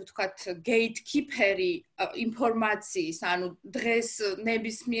არის ესე ვთქვათ გეიტკიპერი ინფორმაციის, ანუ დღეს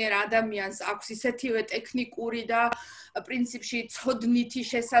ნებისმიერ ადამიანს აქვს ისეთივე ტექნიკური და პრინციპში ცოდნითი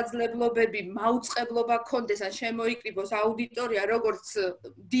შესაძლებლობები, მაუწყებლობა ქონდეს ან შემოიკრიბოს აუდიტორია, როგორც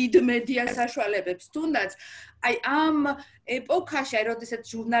დიდ მედია საშუალებებს თუნდაც, აი ამ ეპოქაში, როდესაც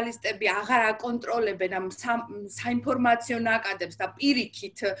ჟურნალისტები აღარ აკონტროლებენ ამ საინფორმაციო ნაკადებს და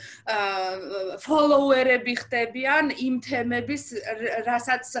პირიქით ფოლოუერები ხდებიან იმ თემების,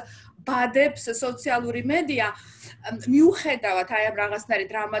 რასაც ბადებს სოციალური მედია, მიუხედავად აი ამ რაღაცნაირი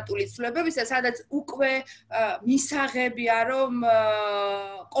დრამატული ცვლილებებისა, სადაც უკვე მისაღებია, რომ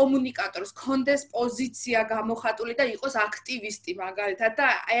კომუნიკატორს კონდეს პოზიცია გამოხატული და იყოს აქტივისტი მაგალითად და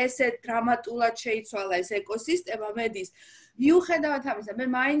ესე დრამატულად შეიცვალა ეს ეკოსისტემა მედიის. მიუხედავად ამისა, მე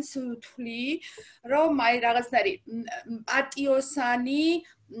მაინც ვთვლი, რომ აი რაღაცნაირი პატიოსანი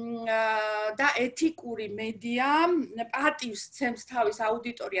და ეთიკური მედია პატივს ცემს თავის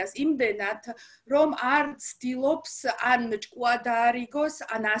აუდიტორიას იმდენად, რომ არ ცდილობს ან ჭკუა დაარიგოს,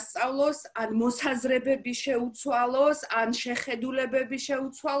 ან ასწავლოს, ან მოსაზრებები შეუცვალოს, ან შეხედულებები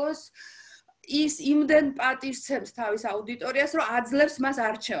შეუცვალოს. ის იმდენ პატივს ცემს თავის აუდიტორიას, რომ აძლევს მას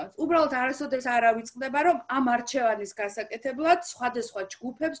არჩევანს. უბრალოდ არასოდეს არ ავიწყდება, რომ ამ არჩევანის გასაკეთებლად სხვადასხვა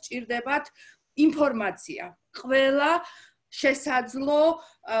ჯგუფებს ჭირდებათ ინფორმაცია. ყველა შესაძლო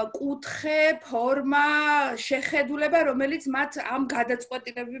კუთხე, ფორმა, შეხედულება, რომელიც მათ ამ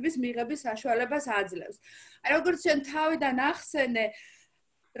გადაწყვეტილებების მიღების საშუალებას აძლევს. აი როგორც ჩვენ თავიდან ახსენე,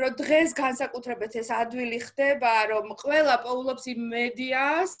 რომ დღეს განსაკუთრებით ეს ადვილი ხდება, რომ ყველა პოულობს იმ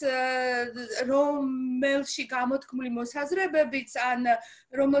მედიას, რომელში გამოთქმული მოსაზრებებიც ან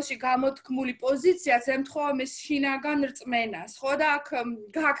რომელში გამოთქმული პოზიციაც ემთხვევა მის შინაგან რწმენას, ხო და აქ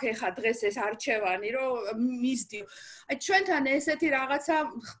გაქვს ეხა დღეს ეს არჩევანი, რომ მისდიო. აი ჩვენთან ესეთი რაღაცა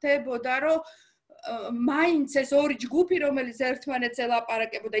ხდებოდა, რომ მაინც ეს ორი ჯგუფი, რომელიც ერთმანეთს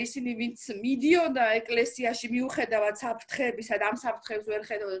ელაპარაკებოდა, ისინი ვინც მიდიოდა ეკლესიაში მიუხედავად საფრთხეებისა და ამ საფრთხეებს ვერ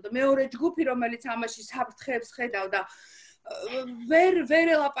ხედავდა და მეორე ჯგუფი, რომელიც ამაში საფრთხეებს ხედავდა, ვერ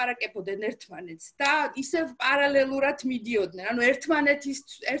ელაპარაკებოდნენ ერთმანეთს და ისევ პარალელურად მიდიოდნენ. ანუ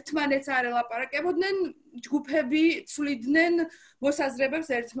ერთმანეთს არ ელაპარაკებოდნენ, ჯგუფები ცვლიდნენ მოსაზრებებს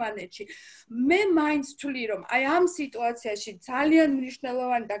ერთმანეთში. მე მაინც ვთვლი, რომ აი ამ სიტუაციაში ძალიან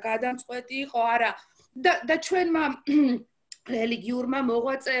მნიშვნელოვანი და გადამწყვეტი იყო არა და ჩვენმა რელიგიურმა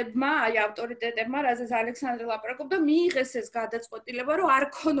მოღვაწეებმა, აი ავტორიტეტებმა, რაზეც ალექსანდრე ლაპარაკობდა, მიიღეს ეს გადაწყვეტილება, რომ არ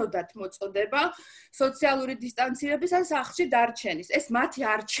ქონოდათ მოწოდება სოციალური დისტანცირების ან სახლში დარჩენის. ეს მათი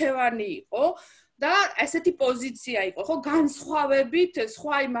არჩევანი იყო და ესეთი პოზიცია იყო, ხო, განსხვავებით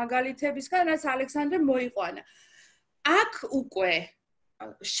სხვა მაგალითებისგან, რაც ალექსანდრემ მოიყვანა. აქ უკვე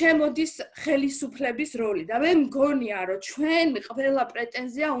შემოდის ხელისუფლების როლი და მე მგონია, რომ ჩვენ ყველა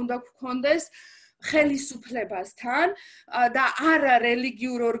პრეტენზია უნდა გვქონდეს ხელისუფლებასთან და არა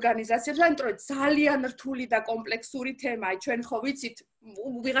რელიგიურ ორგანიზაციებთან, იმიტომ რომ ძალიან რთული და კომპლექსური თემაა. ჩვენ ხო ვიცით,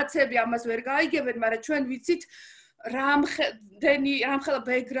 ვიღაცები ამას ვერ გაიგებენ, მაგრამ ჩვენ ვიცით რამხელა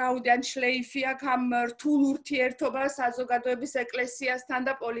ბექგრაუნდი ან შლეიფი აქვს ამ რთულ ურთიერთობას საზოგადოების ეკლესიასთან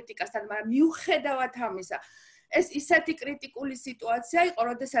და პოლიტიკასთან, მაგრამ მიუხედავად ამისა, ეს ისეთი კრიტიკული სიტუაცია იყო,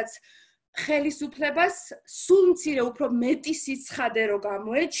 როდესაც ხელისუფლებას სულ მცირე უფრო მეტი სიცხადე რო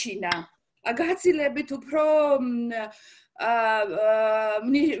გამოეჩინა, გაცილებით უფრო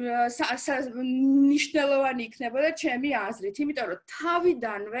მნიშვნელოვანი იქნებოდა ჩემი აზრით, იმიტომ რომ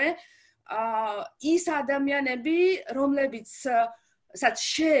თავიდანვე ის ადამიანები, რომლებიც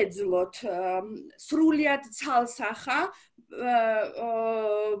შეეძლოთ სრულიად ცალსახა,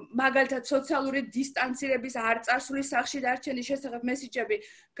 მაგალითად სოციალური დისტანცირების არ წარსულის სახში დარჩენის შესახებ მესიჯები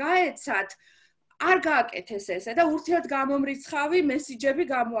გაეცათ, არ გააკეთეს ესე და ურთიერთგამომრიცხავი მესიჯები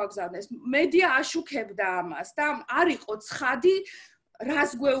გამოაგზავნეს. მედია აშუქებდა ამას და არ იყო ცხადი,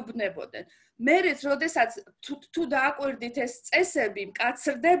 რას გვეუბნებოდნენ. მერეც, როდესაც თუ დააკვირდით ეს წესები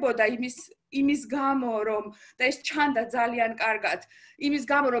მკაცრდებოდა იმის გამო, რომ და ეს ჩანდა ძალიან კარგად, იმის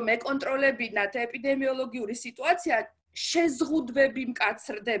გამო, რომ ეკონტროლებინათ ეპიდემიოლოგიური სიტუაცია, შეზღუდვები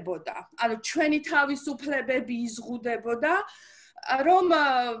მკაცრდებოდა. ანუ ჩვენი თავისუფლებები იზღუდებოდა, რომ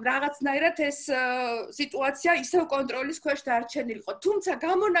რაღაცნაირად ეს სიტუაცია ისევ კონტროლის ქვეშ დარჩენილიყო. თუმცა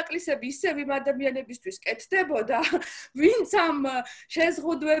გამონაკლისები ისევ იმ ადამიანებისთვის კეთდებოდა, ვინც ამ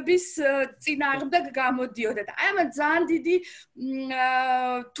შეზღუდვების წინააღმდეგ გამოდიოდა. და აი ამ ძალიან დიდი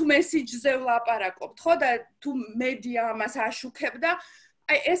თუ მესიჯზე ვლაპარაკობთ, ხო და თუ მედია ამას აშუქებდა,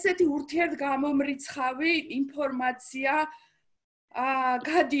 აი ესეთი ურთიერთგამომრიცხავი ინფორმაცია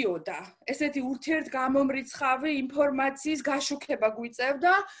გადიოდა. ესეთი ურთიერთგამომრიცხავი ინფორმაციის გაშუქება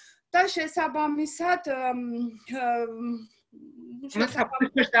გვიწევდა და შესაბამისად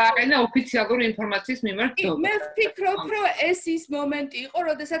დააყენა ოფიციალური ინფორმაციის მიმართ. მე ვფიქრობ, რომ ეს ის მომენტი იყო,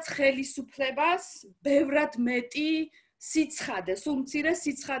 როდესაც ხელისუფლებას ბევრად მეტი სიცხადე, სულ მცირე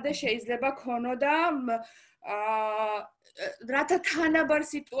სიცხადე შეიძლება ქონოდა რათა თანაბარ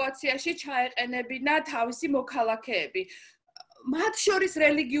სიტუაციაში ჩაეყენებინა თავისი მოქალაქეები. მათ შორის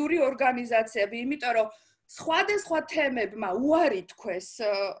რელიგიური ორგანიზაციები, იმიტომ რომ სხვადასხვა თემებმა უარი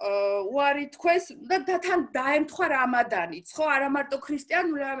თქვეს და თან დაემთხვა რამადანიც, ხო, არა მარტო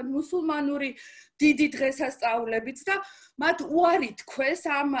ქრისტიანული, არამედ მუსულმანური დიდი დღესასწაულებიც და მათ უარი თქვეს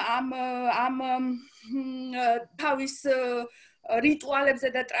ამ თავის რიტუალებზე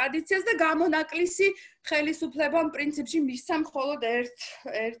და ტრადიციას და გამონაკლისი ხელისუფლებამ პრინციპში მისცა მხოლოდ ერთ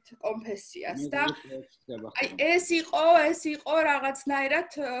კონფესიას და აი ეს იყო რაღაცნაირად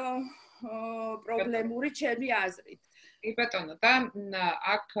პრობლემური ჩემი აზრით. კი ბატონო და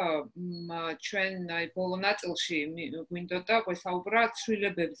აქ ჩვენ აი ბოლო ნაწილში გვინდოდა გვესაუბრა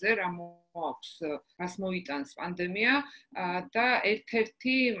ცვლილებებზე, რა მოაქვს, რას მოიტანს პანდემია და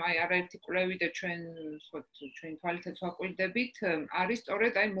ერთ-ერთი, აი არაერთი კვლევი და ჩვენ თვალითაც ვაკვირდებით, არის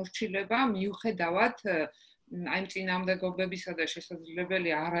სწორედ აი მორჩილება მიუხედავად აი წინამდებობებისა და შესაძლებელი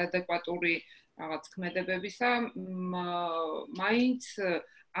არაადეკვატური რაღაც ქმედებებისა, მაინც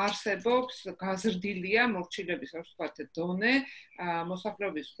არსებობს გაზრდილია მორჩილების ასე ვთქვათ დონე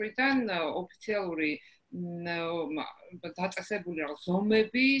მოსახლეობის მხრიდან ოფიციალური დაწესებული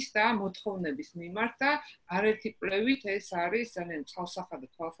ზომების და მოთხოვნების მიმართ და არაერთი კვლევით ეს არის ძალიან ცალსახა და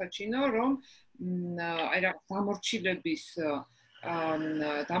თვალსაჩინო, რომ აი რაღაც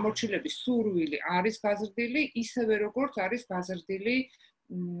დამორჩილების სურვილი არის გაზრდილი, ისევე როგორც არის გაზრდილი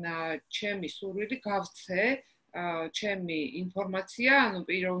ჩემი სურვილი გავცე ჩემი ინფორმაცია, ანუ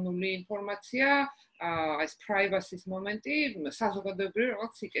პიროვნული ინფორმაცია, ეს privacy-ს მომენტი საზოგადოებრივი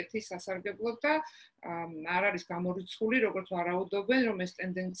რაღაც სიკეთის სასარგებლოდ და არ არის გამორიცხული, როგორც ვარაუდობენ, რომ ეს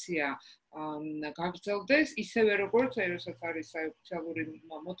ტენდენცია გაგრძელდეს, ისევე როგორც როდესაც არის ოფიციალური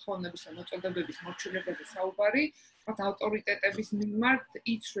მოთხოვნების და მოწოდებების მორჩილებაზე საუბარი, მათ ავტორიტეტების მიმართ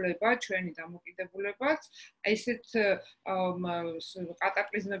იცვლება ჩვენი დამოკიდებულებაც. ესეთ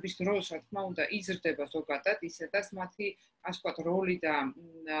კატაკლიზმების დროს, რა თქმა უნდა, იზრდება ზოგადად, ისედაც მათი ასე ვთქვათ როლი და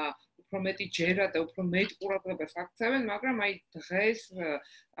უფრო მეტი ჯერა და უფრო მეტ ყურადღებას აქცევენ, მაგრამ აი დღეს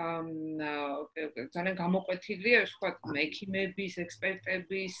ძალიან გამოკვეთილია, ასე ვთქვათ, ექიმების,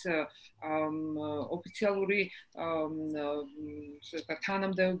 ექსპერტების, ოფიციალური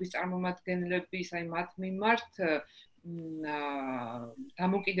თანამდებობის წარმომადგენლების, აი მათ მიმართ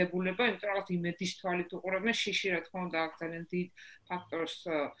დამოკიდებულება, იმიტომ რომ რაღაც იმედის თვალით უყურებენ, შიში რა თქმა უნდა აქ ძალიან დიდ ფაქტორს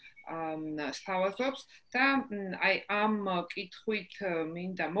სთავაზობს და აი ამ კითხვით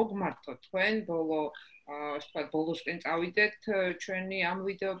მინდა მოგმართოთ თქვენ ბოლოსკენ წავიდეთ ჩვენი ამ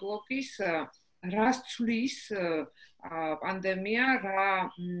ვიდეო ბლოგის რას ცვლის პანდემია,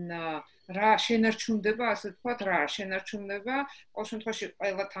 რა შენარჩუნდება, ასე ვთქვათ, რა არ შენარჩუნდება. ყოველ შემთხვევაში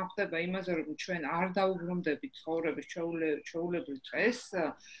ყველა თანხდება იმაზე, რომ ჩვენ არ დაუბრუნდებით ცხოვრების ჩვეულებრივ წესს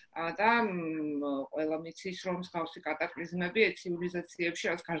და ყველა მიცის, რომ მსგავსი კატაკლიზმები ცივილიზაციებში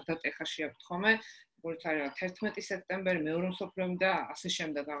რაც გარდატეხა შეაფრთხომე, როგორც არის 11 სექტემბერი, მეორე მსოფლიო ომი და ასე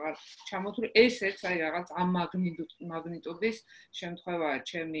შემდეგ აღარ ჩამოთვლი. ესეც არის რაღაც ამ მაგნიტუდის შემთხვევაა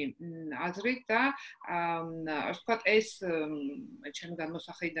ჩემი აზრით და ასე ვთქვათ, ეს ჩემი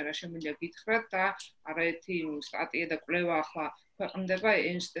განმოსახედიდან რა შემიძლია გითხრათ და არაერთი სტატია და კვლევა ახლა ქვეყნდება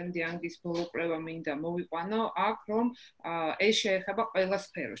ენსტენ დიანგის ბოლო კვლევა მინდა მოვიყვანო აქ რომ ეს შეეხება ყველა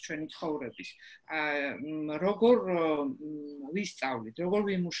სფეროს ჩვენი ცხოვრების. როგორ ვისწავლით, როგორ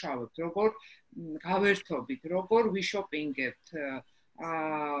ვიმუშავებთ, როგორ გავერთობით, როგორ ვიშოპინგებთ,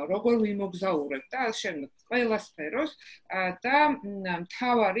 როგორ ვიმოგზაურებთ და ასე შემდეგ ყველა სფეროს და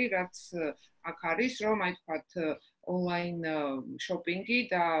მთავარი რაც აქ არის რომ აი თქვათ ონლაინ შოპინგი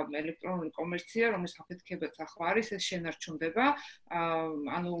და ელექტრონული კომერცია, რომლის აფეთქებაც ახლა არის, ეს შენარჩუნდება.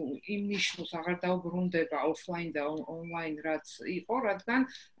 ანუ იმ ნიშნულს აღარ დაუბრუნდება ოფლაინ და ონლაინ რაც იყო, რადგან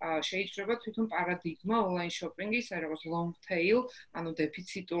შეიძლება თვითონ პარადიგმა ონლაინ შოპინგის, აი რაღაც long tail, ანუ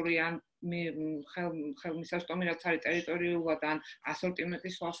დეფიციტური ან ხელმისაწვდომი რაც არის ტერიტორიულად ან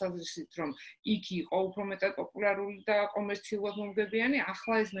ასორტიმენტის თვალსაზრისით, რომ იქ იყო უფრო მეტად პოპულარული და კომერციულად მომგებიანი,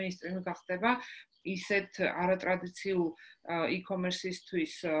 ახლა ეს მეინსტრიმი გახდება ისეთ არატრადიციულ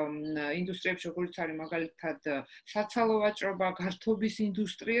e-commerce-ისთვის ინდუსტრიებში, როგორც არის მაგალითად საცალო ვაჭრობა, გართობის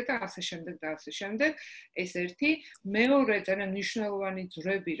ინდუსტრია და ასე შემდეგ და ასე შემდეგ. ეს ერთი. მეორე ძალიან მნიშვნელოვანი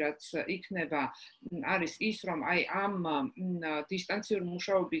ძვრები, რაც იქნება, არის ის, რომ აი ამ დისტანციური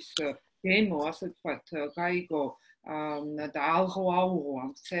მუშაობის დემო, ასე ვთქვათ, გაიგო და ალღო-აუღო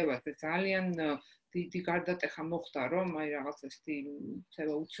ამ ქცევას ძალიან დიდი გარდატეხა მოხდა, რომ აი რაღაც ესეთი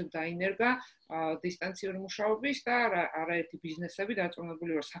ქცევა უცებ დაინერგა დისტანციური მუშაობის და არაერთი ბიზნესები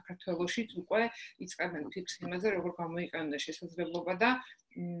დარწმუნებული ვარ საქართველოშიც უკვე იწყებენ ფიქრს იმაზე, როგორ გამოიყენონ შესაძლებლობა და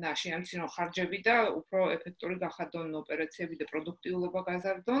შეამცირონ ხარჯები და უფრო ეფექტური გახადონ ოპერაციები და პროდუქტიულობა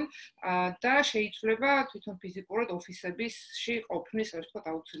გაზარდონ და შეიცვლება თვითონ ფიზიკურად ოფისებისში ყოფნის, ასე ვთქვათ,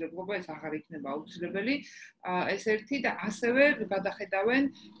 აუცილებლობა, ეს აღარ იქნება აუცილებელი. ეს ერთი და ასევე გადახედავენ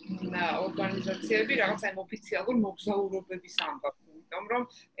ორგანიზაციები რაღაც ამ ოფიციალურ მოგზაურობების ამბავს. იმიტომ რომ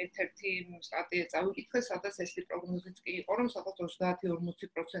ერთ-ერთი სტატია წავიკითხე, სადაც ესეთი პროგნოზიც კი იყო, რომ სადაც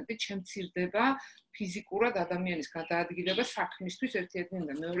 30-40% შემცირდება ფიზიკურად ადამიანის გადაადგილება საქმისთვის ერთ-ერთიდან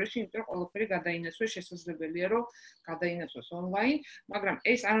და მეორეში, იმიტომ რომ ყველაფერი გადაინაცვლოს, შესაძლებელია რომ გადაინაცვლოს ონლაინ, მაგრამ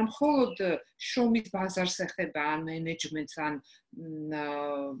ეს არ მხოლოდ შრომის ბაზარს ეხება, ან მენეჯმენტს, ან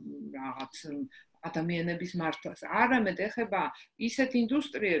რაღაც ადამიანების მართვას. არამედ ეხება ისეთ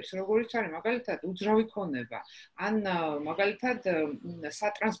ინდუსტრიებს, როგორც არის მაგალითად უძრავი ქონება, ან მაგალითად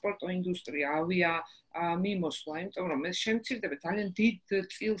სატრანსპორტო ინდუსტრია, ავია მიმოსვლა, იმიტომ რომ ეს შემცირდება ძალიან დიდ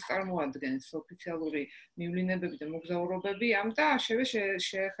წილს წარმოადგენს ოფიციალური მივლინებები და მოგზაურობები ამ და ასევე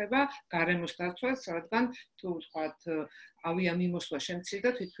შეეხება გარემოს დაცვას, რადგან თუ ვთქვათ ავია მიმოსვლა შემცირდა,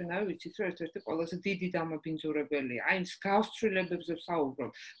 თვითმფრინავი ვიცით, რომ ერთ-ერთი ყველაზე დიდი დამაბინძურებელია. აი მსგავს ცვლილებებზე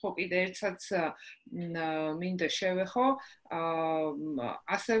ვსაუბრობ. ხო, კიდე ერთსაც მინდა შევეხო,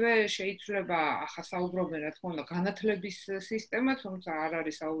 ასევე შეიძლება ახლა საუბრობენ, რა თქმა უნდა, განათლების სისტემა, თუმცა არ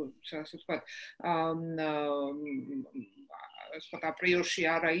არის ასე ვთქვათ, აპრიორში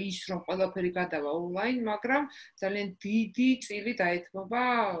არა ის, რომ ყველაფერი გადავა ონლაინ, მაგრამ ძალიან დიდი წილი დაეთმობა,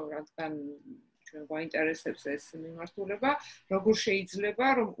 რადგან ჩვენ გვაინტერესებს ეს მიმართულება, როგორ შეიძლება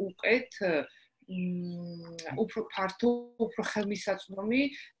რომ უკეთ უფრო ფართო, უფრო ხელმისაწვდომი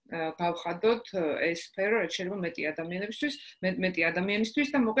გავხადოთ ეს სფერო, რაც შეიძლება მეტი ადამიანისთვის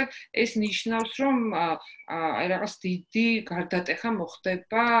და მოკლედ ეს ნიშნავს, რომ აი რაღაც დიდი გარდატეხა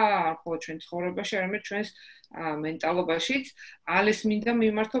მოხდება არ მხოლოდ ჩვენ ცხოვრებაში, არამედ ჩვენს მენტალობაშიც. ალეს მინდა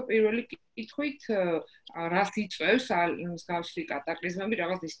მიმართო პირველი კითხვით, რას იწვევს მსგავსი კატაკლიზმები,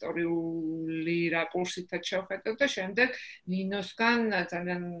 რაღაც ისტორიული რაკურსითაც შევხედოთ და შემდეგ ნინოსგან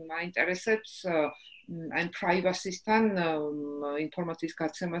ძალიან მაინტერესებს ან privacy-სთან, ინფორმაციის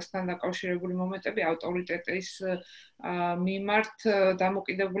გაცემასთან დაკავშირებული მომენტები, ავტორიტეტის მიმართ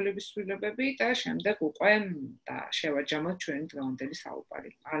დამოკიდებულების ცვლილებები და შემდეგ უკვე შევაჯამოთ ჩვენი დღევანდელი საუბარი.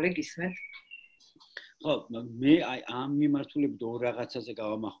 ალე გისმენთ? ხო, მე აი ამ მიმართულებით ორ რაღაცაზე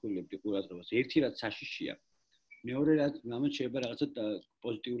გავამახვილებდი ყურადღებას. ერთი რაც საშიშია, მეორე რაც შეიძლება რაღაცა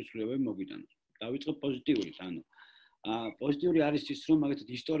პოზიტიური ცვლილებები მოგვიტანოს. დავიწყებ პოზიტიურით, ანუ პოზიტიური არის ის, რომ მაგათად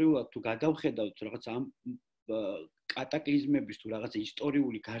ისტორიულად თუ გადავხედავთ რაღაც ამ კატაკლიზმების თუ რაღაცა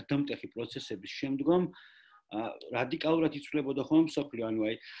ისტორიული გარდამტეხი პროცესების შემდგომ რადიკალურად იცვლებოდა ხოლმე მსოფლიო, ანუ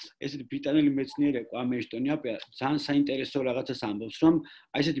აი ესეთი ბრიტანელი მეცნიერი ამერტონია ძალიან საინტერესო რაღაცას ამბობს, რომ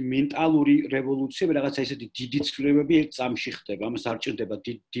აი ესეთი მენტალური რევოლუციები, რაღაცა ესეთი დიდი ცვლილებები ერთ წამში ხდება, ამას არ ჭირდება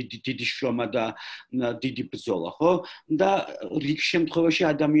დიდი შრომა და დიდი ბრძოლა, ხო? და რიგ შემთხვევაში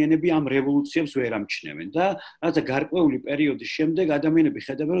ადამიანები ამ რევოლუციებს ვერ ამჩნევენ და რაღაცა გარკვეული პერიოდის შემდეგ ადამიანები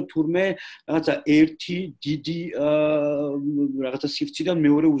ხედავენ, რომ თურმე რაღაცა ერთი დიდი რაღაცა სივრციდან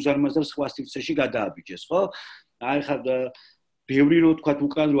მეორე უზარმაზარ სხვა სივრცეში გადააბიჯეს, ხო? აი ხა ბევრი რო თქვა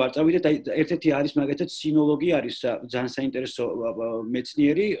უკან რო არ წავიდეთ, აი ერთ-ერთი არის მაგათაც სინოლოგი არის ძალიან საინტერესო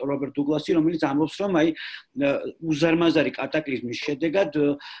მეცნიერი რობერტ დუგლასი, რომელიც ამბობს, რომ აი უზარმაზარი კატაკლიზმის შედეგად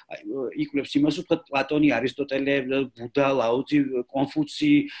იკვლევს იმას, რომ თქვა პლატონი, არისტოტელე, ბუდა, ლაოძი,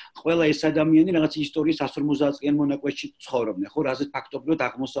 კონფუცი, ყველა ეს ადამიანი რაღაც ისტორიის 150 წლიან მონაკვეთში ცხოვრობდნენ, ხო, რაზეც ფაქტობრივად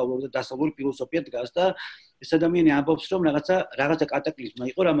აღმოსავლური და დასავლური ფილოსოფია დგას და ეს ადამიანი ამბობს, რომ რაღაცა კატაკლიზმა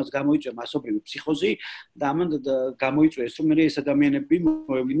იყო, რამაც გამოიწვია მასობრივი ფსიქოზი და ამან გამოიწვია ეს, რომ მე ეს ადამიანები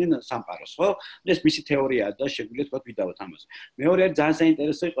მოევლინენ სამყაროს, ხო? ეს მისი თეორიაა და შეგვიძლია თქვა ვიდავოთ ამაზე. მეორე არის ძალიან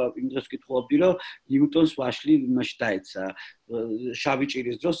საინტერესო იყო, იმ დროს ვკითხულობდი, რომ ნიუტონს ვაშლი იმაში დაეცა შავი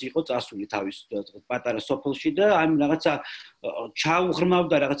ჭირის დროს იყო წასული თავის პატარა სოფელში და ამ რაღაცა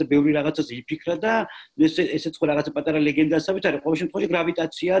ჩაუღრმავდა რაღაცა ბევრი რაღაცას იფიქრა და ესეც ხო რაღაცა პატარა ლეგენდასავით არის, ყოველ შემთხვევაში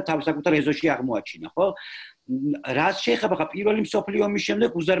გრავიტაცია თავის საკუთარ ეზოში აღმოაჩინა, ხო? რაც შეეხება ხა პირველი მსოფლიო ომის შემდეგ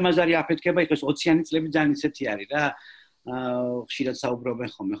უზარმაზარი აფეთქება იყო ეს 20-იანი წლები ძალიან ისეთი არის რა. ხშირად საუბრობენ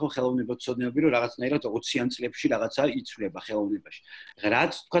ხოლმე, ხო, ხელოვნებაცოდნეები, რომ რაღაცნაირად 20-იან წლებში რაღაცა იცვლება ხელოვნებაში.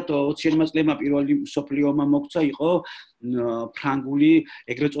 რაც თქვა 20-იანმა წლებმა პირველი მსოფლიო ომმა მოგვცა იყო ფრანგული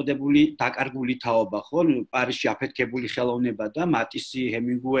ეგრეთ წოდებული დაკარგული თაობა, ხო, პარიზში აფეთქებული ხელოვნება და მატისი,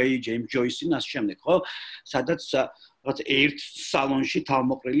 ჰემინგუეი, ჯეიმს ჯოისი და ასე შემდეგ, ხო, სადაც რაღაც ერთ სალონში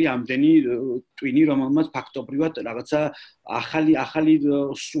თავმოყრილი ამდენი ტვინი, რომელმაც ფაქტობრივად რაღაცა ახალი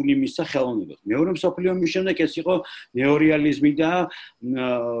სული მისცა ხელოვნებას. მეორე მსოფლიო ომის შემდეგ ეს იყო ნეორეალიზმი და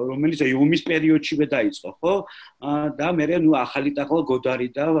რომელიც აი ომის პერიოდშივე დაიწყო, ხო? და მერე ნუ ახალი ტაყლა გოდარი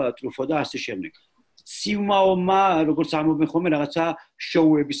და ტრუფო და ასე შემდეგ. ცივმა ომმა, როგორც ამბობენ ხოლმე, რაღაცა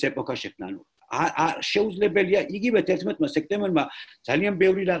შოუების ეპოქა შექმნა. ანუ შეუძლებელია იგივე 11 სექტემბერმა ძალიან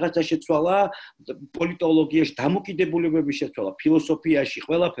ბევრი რაღაცა შეცვალა პოლიტოლოგიაში, დამოკიდებულებების შეცვალა, ფილოსოფიაში,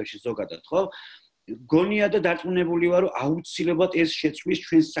 ყველაფერში ზოგადად, ხო? გონია და დარწმუნებული ვარ, რომ აუცილებლად ეს შეცვლის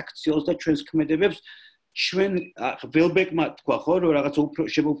ჩვენს საქციელს და ჩვენს ქმედებებს. ჩვენ ველბეკმა თქვა ხო, რომ რაღაცა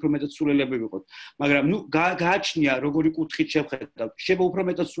უფრო მეტად სულელები ვიყოთ. მაგრამ ნუ გააჩნია როგორი კუთხით შევხედავთ. უფრო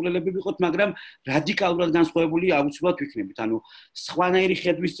მეტად სულელები ვიყოთ, მაგრამ რადიკალურად განსხვავებული აუცილებლად ვიქნებით. ანუ სხვანაირი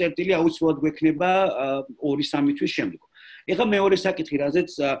ხედვის წერტილი აუცილებლად გვექნება 2-3 თვის შემდეგ. ეხლა მეორე საკითხი, რაზეც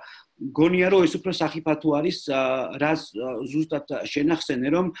გონია რომ ეს უფრო სახიფათო არის, რას ზუსტად შენახსენე,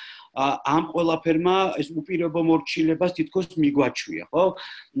 რომ ამ ყველაფერმა ეს უპირობო მორჩილებას თითქოს მიგვაჩვია, ხო?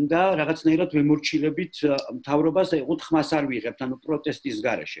 და რაღაცნაირად ვემორჩილებით მთავრობას, უთ ხმას არ ვიღებთ, ანუ პროტესტის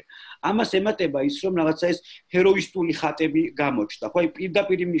გარეშე. ამას ემატება ის, რომ რაღაცა ეს ჰეროისტული ხატები გამოჩნდა, ხო? აი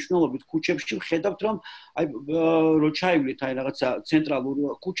პირდაპირ მნიშვნელობით ქუჩებში ვხედავთ, რომ აი რო ჩაივლით აი რაღაცა ცენტრალურ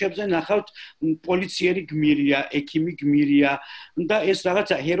ქუჩებზე ნახავთ პოლიციერი გმირია, ექიმი გმირია და ეს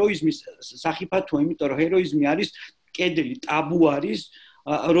რაღაცა ჰეროიზმის სახიფათოა, იმიტომ რომ ჰეროიზმი არის კედელი, ტაბუ არის,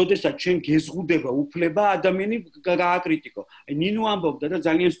 როდესაც ჩვენ გეზღუდება უფლება, ადამიანი გააკრიტიკო. ნინო ამბობდა და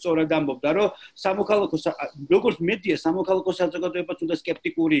ძალიან სწორად ამბობდა, რომ სამოქალაქო როგორც მედია სამოქალაქო საზოგადოებაც უნდა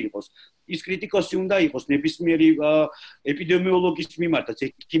სკეპტიკური იყოს. ის კრიტიკოსი უნდა იყოს ნებისმიერი ეპიდემიოლოგის მიმართაც,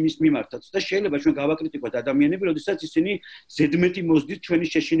 ექიმის მიმართაც და შეიძლება ჩვენ გავაკრიტიკოთ ადამიანები, როდესაც ისინი ზედმეტი მოსდით ჩვენი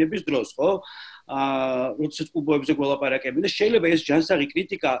შეშინების დროს, ხო? როდესაც უბოებზე გველაპარაკებენ და შეიძლება ეს ჯანსაღი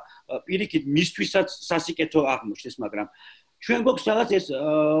კრიტიკა პირიქით მისთვისაც სასიკეთო აღმოჩნდეს, მაგრამ ჩვენ გვაქვს რაღაც ეს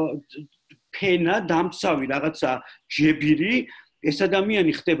ფენა, დამცავი რაღაცა ჯებირი, ეს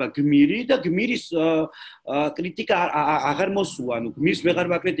ადამიანი ხდება გმირი და გმირის კრიტიკა აღარ მოსულა, ანუ გმირს ვეღარ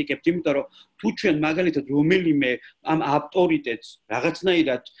ვაკრიტიკებთ, იმიტომ რომ თუ ჩვენ მაგალითად რომელიმე ამ ავტორიტეტს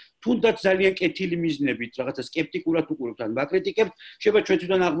რაღაცნაირად თუნდაც ძალიან კეთილი მიზნებით რაღაცა სკეპტიკურად უყურებთ, ან ვაკრიტიკებთ, შეიძლება ჩვენ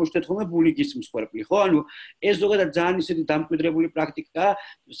თვითონ აღმოჩნდეთ ხოლმე ბულიგის მსხვერპლი, ხო? ანუ ეს ზოგადად ძალიან ისეთი დამკვიდრებული პრაქტიკაა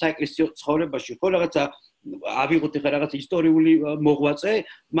საეკლესიო ცხოვრებაში, ხო? რაღაცა ავიღოთ ახლა რაღაც ისტორიული მოღვაწე,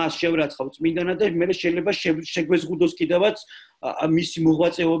 მას შევრაცხავ წმინდანად და მე შეიძლება შეგვეზღუდოს კიდევაც მისი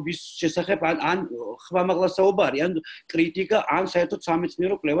მოღვაწეობის შესახებ ან ხმამაღლასაობა არის, ან კრიტიკა, ან საერთოდ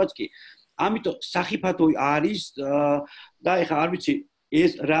სამეცნიერო კვლევაც კი. ამიტომ სახიფათო არის და ახლა არ ვიცი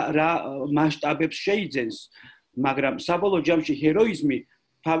ეს რა მასშტაბებს შეიძენს, მაგრამ საბოლოო ჯამში ჰეროიზმი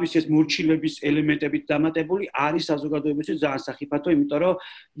თავის ეს მორჩილების ელემენტებით დამატებული არის საზოგადოებაში ძალიან სახიფათო, იმიტომ რომ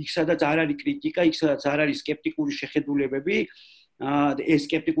იქ სადაც არ არის კრიტიკა, იქ სადაც არ არის სკეპტიკური შეხედულებები, ეს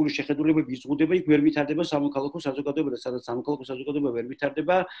სკეპტიკური შეხედულებები იზღუდება, იქ ვერ ვითარდება სამოქალაქო საზოგადოება და სადაც სამოქალაქო საზოგადოება ვერ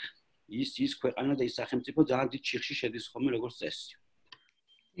ვითარდება, ის ქვეყანა და ის სახელმწიფო ძალიან დიდ ჩიხში შედის ხოლმე როგორც წესი.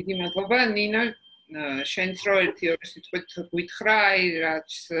 დიდი მადლობა ნინო შენც რო ერთი ორი სიტყვით გითხრა აი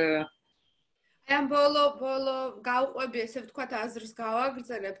რაც ამ ბოლო გავყვები ესე ვთქვათ აზრს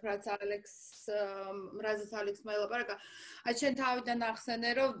გავაგრძელებ რაც რაზეც ალექსმა ელაპარაკა აი შენ თავიდან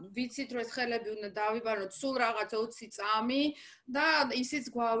ახსენე რომ ვიცით რომ ეს ხელები უნდა დავიბანოთ სულ რაღაც 20 წამი და ისიც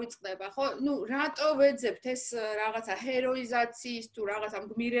გვავიწყდება ხო ნუ რატო ვეძებთ ეს რაღაცა ჰეროიზაციის თუ რაღაცა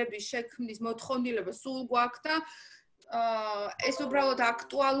გმირების შექმნის მოთხოვნილება სულ გვაქვს და ეს უბრალოდ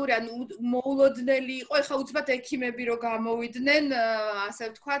აქტუალური ან მოულოდნელი იყო ეხლა უცბად ექიმები რო გამოვიდნენ ასე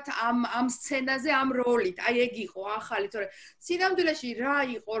ვთქვათ ამ სცენაზე ამ როლით აი ეგ იყო ახალი თორე სინამდვილეში რა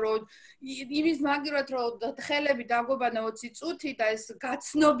იყო რომ იმის მაგივრად რომ ხელები დაგვებანა 20 წუთი და ეს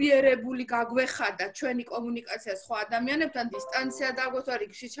გაცნობიერებული გაგვეხადა ჩვენი კომუნიკაცია სხვა ადამიანებთან დისტანცია დაგვეცა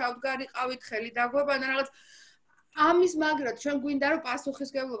რიგში ჩავდგარიყავით ხელი დაგვებანა რაღაც ამის მაგრად ჩვენ გვინდა რომ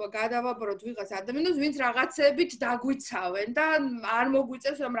პასუხისმგებლობა გადავაბაროთ ვიღაც ადამიანს ვინც რაღაცებით დაგვიცავენ და არ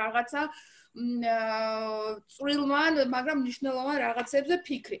მოგვიწევს რომ რაღაცა წვრილმან მაგრამ მნიშვნელოვან რაღაცებზე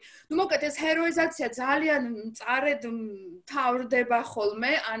ფიქრი. ნუ მოკლედ ეს ჰეროიზაცია ძალიან მწარედ თავრდება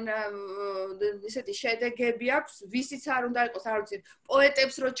ხოლმე ან ისეთი შედეგები აქვს ვისიც არ უნდა იყოს არ ვიცი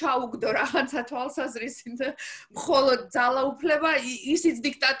პოეტებს რო ჩაუგდო რაღაცა თვალსაზრისით მხოლოდ ძალაუფლება ისიც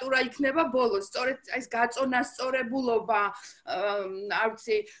დიქტატურა იქნება ბოლოს სწორედ ეს გაწონასწორებულობა არ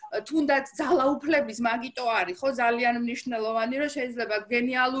ვიცი თუნდაც ძალაუფლების მაგიტო არის ხო ძალიან მნიშვნელოვანი რომ შეიძლება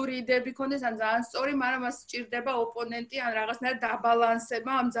გენიალური იდეები ქონდეს ან ძალიან სწორი, მაგრამ მას სჭირდება ოპონენტი ან რაღაცნაირად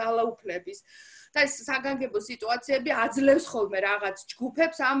დაბალანსება ამ ძალაუფლების. და ეს საგანგებო სიტუაციები აძლევს ხოლმე რაღაც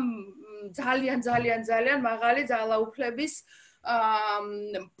ჯგუფებს ამ ძალიან მაღალი ძალაუფლების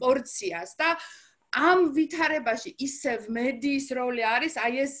პორციას და ამ ვითარებაში ისევ მედიის როლი არის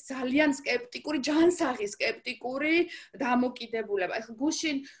აი ეს ძალიან სკეპტიკური, ჯანსაღი სკეპტიკური დამოკიდებულება. ეხლა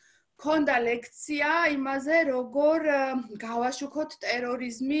გუშინ ქონდა ლექცია იმაზე, როგორ გავაშუქოთ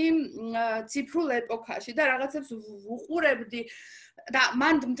ტერორიზმი ციფრულ ეპოქაში და რაღაცებს ვუყურებდი და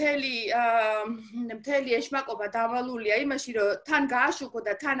მან მთელი ეშმაკობა დავალულია იმაში, რომ თან გააშუქო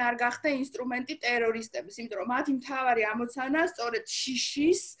და თან არ გახდა ინსტრუმენტი ტერორისტების, იმიტომ რომ მათი მთავარი ამოცანა სწორედ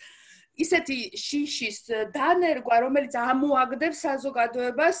ისეთი შიშის დანერგვა, რომელიც ამოაგდებს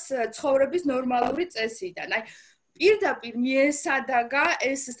საზოგადოებას ცხოვრების ნორმალური წესიდან. აი პირდაპირ მიესადაგა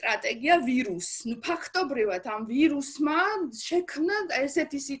ეს სტრატეგია ვირუსს. ნუ ფაქტობრივად ამ ვირუსმა შექმნა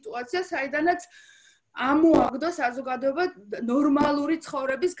ესეთი სიტუაცია, საიდანაც ამოაგდო საზოგადოება ნორმალური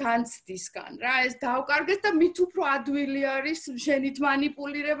ცხოვრების განცდისგან. რა ეს დავკარგეთ და მით უფრო ადვილი არის შენით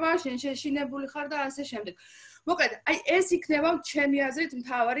მანიპულირება, შენ შეშინებული ხარ და ასე შემდეგ. მოკლედ, აი ეს იქნება ჩემი აზრით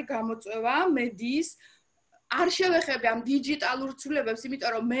მთავარი გამოწვევა მედიის. არ შევეხები ამ დიჯიტალურ ცვლილებებს,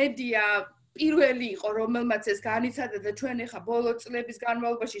 იმიტომ რომ მედია პირველი იყო, რომელმაც ეს განიცადა და ჩვენ ახლა ბოლო წლების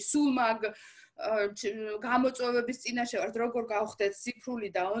განმავლობაში სულ მაგ გამოწვევების წინაშე ვართ, როგორ გავხდეთ ციფრული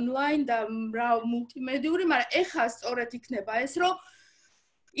და ონლაინ და რა მულტიმედიური, მაგრამ ახლა სწორედ იქნება ეს, რომ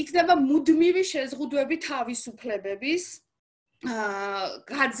იქნება მუდმივი შეზღუდვები თავისუფლებების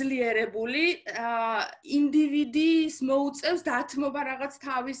გაძლიერებული ინდივიდის მოუწევს დათმობა რაღაც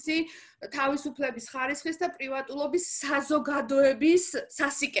თავისუფლების ხარისხის და პრივატულობის საზოგადოების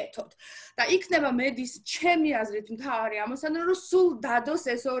სასიკეთოდ. და იქნება მედიის ჩემი აზრით მთავარი ამოცანა, რომ სულ დადოს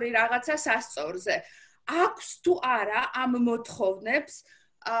ეს ორი რაღაცა სასწორზე. აქვს თუ არა ამ მოთხოვნებს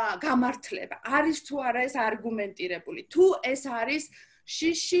გამართლება. არის თუ არა ეს არგუმენტირებული. თუ ეს არის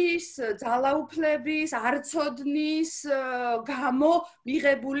შიშის, ძალაუფლების, არცოდნის გამო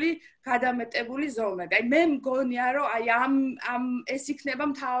მიღებული გადამეტებული ზომები. აი მე მგონია, რომ აი ამ ეს იქნება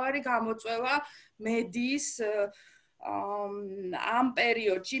მთავარი გამოწვევა მედიის ამ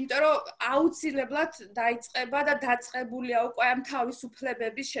პერიოდში, იმიტომ რომ აუცილებლად დაიწყება და დაწყებულია უკვე ამ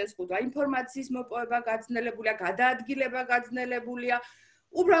თავისუფლებების შეზღუდვა. ინფორმაციის მოპოვება გაძნელებულია, გადაადგილება გაძნელებულია.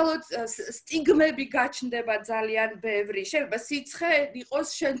 უბრალოდ სტიგმები გაჩნდება ძალიან ბევრი. შეიძლება სიცხე იყოს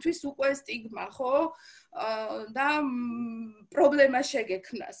შენთვის უკვე სტიგმა, ხო? და პრობლემა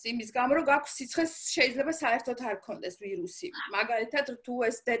შეგექმნას. იმის გამო, რომ გაქვს სიცხე შეიძლება საერთოდ არ გქონდეს ვირუსი. მაგალითად, თუ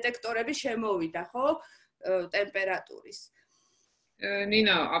ეს დეტექტორები შემოვიდა, ხო? ტემპერატურის.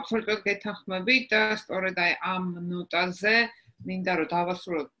 ნინო, აბსოლუტურად გეთანხმები და სწორედ აი ამ ნოტაზე მინდა რომ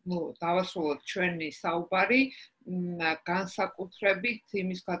დავასრულოთ ჩვენი საუბარი განსაკუთრებით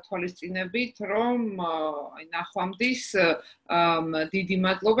იმის გათვალისწინებით, რომ აი ნახვამდის დიდი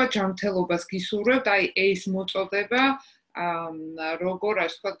მადლობა ჯანმრთელობას გისურვებთ, აი ეს მოწოდება როგორ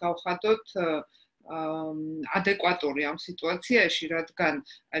ასე ვთქვათ გავხადოთ ადეკვატური ამ სიტუაციაში, რადგან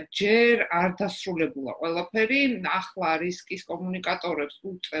ჯერ არ დასრულებულა ყველაფერი, ახლა რისკის კომუნიკატორებს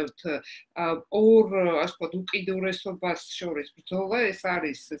უწევთ ორ, ასე ვთქვათ, უკიდურესობას შორის ბრძოლა, ეს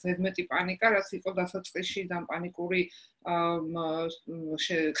არის ზედმეტი პანიკა, რაც იყო დასაწყისში და პანიკური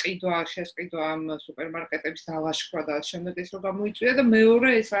შესყიდვა ამ სუპერმარკეტების დალაშქვრა და შემდეგ ის რომ გამოიწვია და მეორე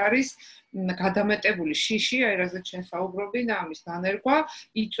ეს არის გადამეტებული შიში, აი რაზეც ჩვენ საუბრობდი და ამის დანერგვა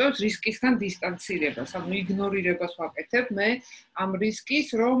იწვევს რისკისგან დისტანცირებას, ანუ იგნორირებას ვაკეთებ მე ამ რისკის,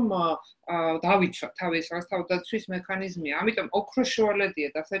 რომ დავიცვა თავის თავდაცვის მექანიზმია. ამიტომ ოქროშუალედია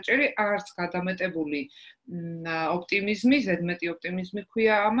დასაჭერი, არც გადამეტებული ოპტიმიზმი, ზედმეტი ოპტიმიზმი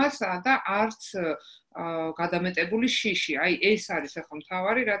ქვია ამას და არც გადამეტებული შიში. აი ეს არის ახლა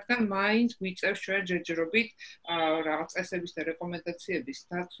მთავარი, რადგან მაინც გვიწევს ჩვენ ჯერჯერობით რაღაც წესების და რეკომენდაციების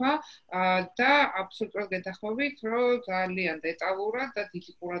დაცვა და აბსოლუტურად გეთანხმებით, რომ ძალიან დეტალურად და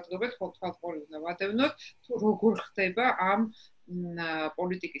დიდი ყურადღებით ხალხური უნდა ვადევნოთ, თუ როგორ ხდება ამ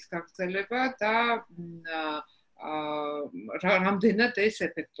პოლიტიკის გაგრძელება და რამდენად ეს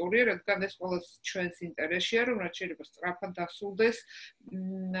ეფექტურია, რადგან ეს ყველას ჩვენს ინტერესშია, რომ რაც შეიძლება სწრაფად დასრულდეს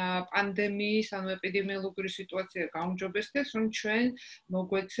პანდემიის, ანუ ეპიდემიოლოგიური სიტუაცია გაუმჯობესდეს, რომ ჩვენ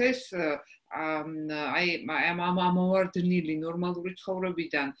მოგვეცეს აი ამ ამოვარდნილი ნორმალური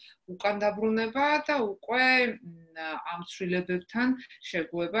ცხოვრებიდან უკან დაბრუნება და უკვე ამ ცვლილებებთან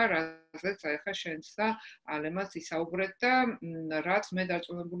შეგუება, რაზეც აი ხა შენც და ალემაც ისაუბრეთ და რაც მე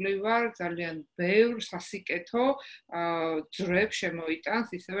დარწმუნებული ვარ, ძალიან ბევრ სასიკეთო ძრებს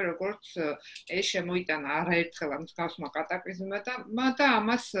შემოიტანს, ისევე როგორც ეს შემოიტანა არაერთხელ ამ მსგავსმა კატაკლიზმებმა და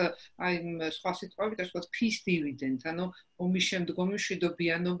ამას აი სხვა სიტყვებით ასე ვთქვათ ფის დივიდენდ, ანუ ომის შემდგომი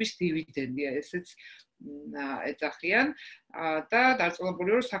მშვიდობიანობის დივიდენდია ესეც ეძახიან და დარწმუნებული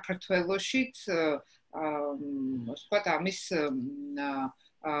ვარ საქართველოშიც ვთქვათ ამის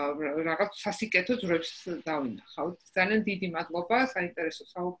რაღაც სასიკეთო ძრებს დავინახავთ. ძალიან დიდი მადლობა საინტერესო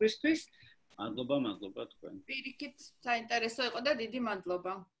საუბრისთვის. მადლობა თქვენ. პირიქით საინტერესო იყო და დიდი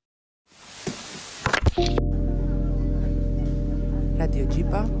მადლობა. რადიო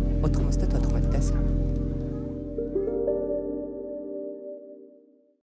GIPA 94.3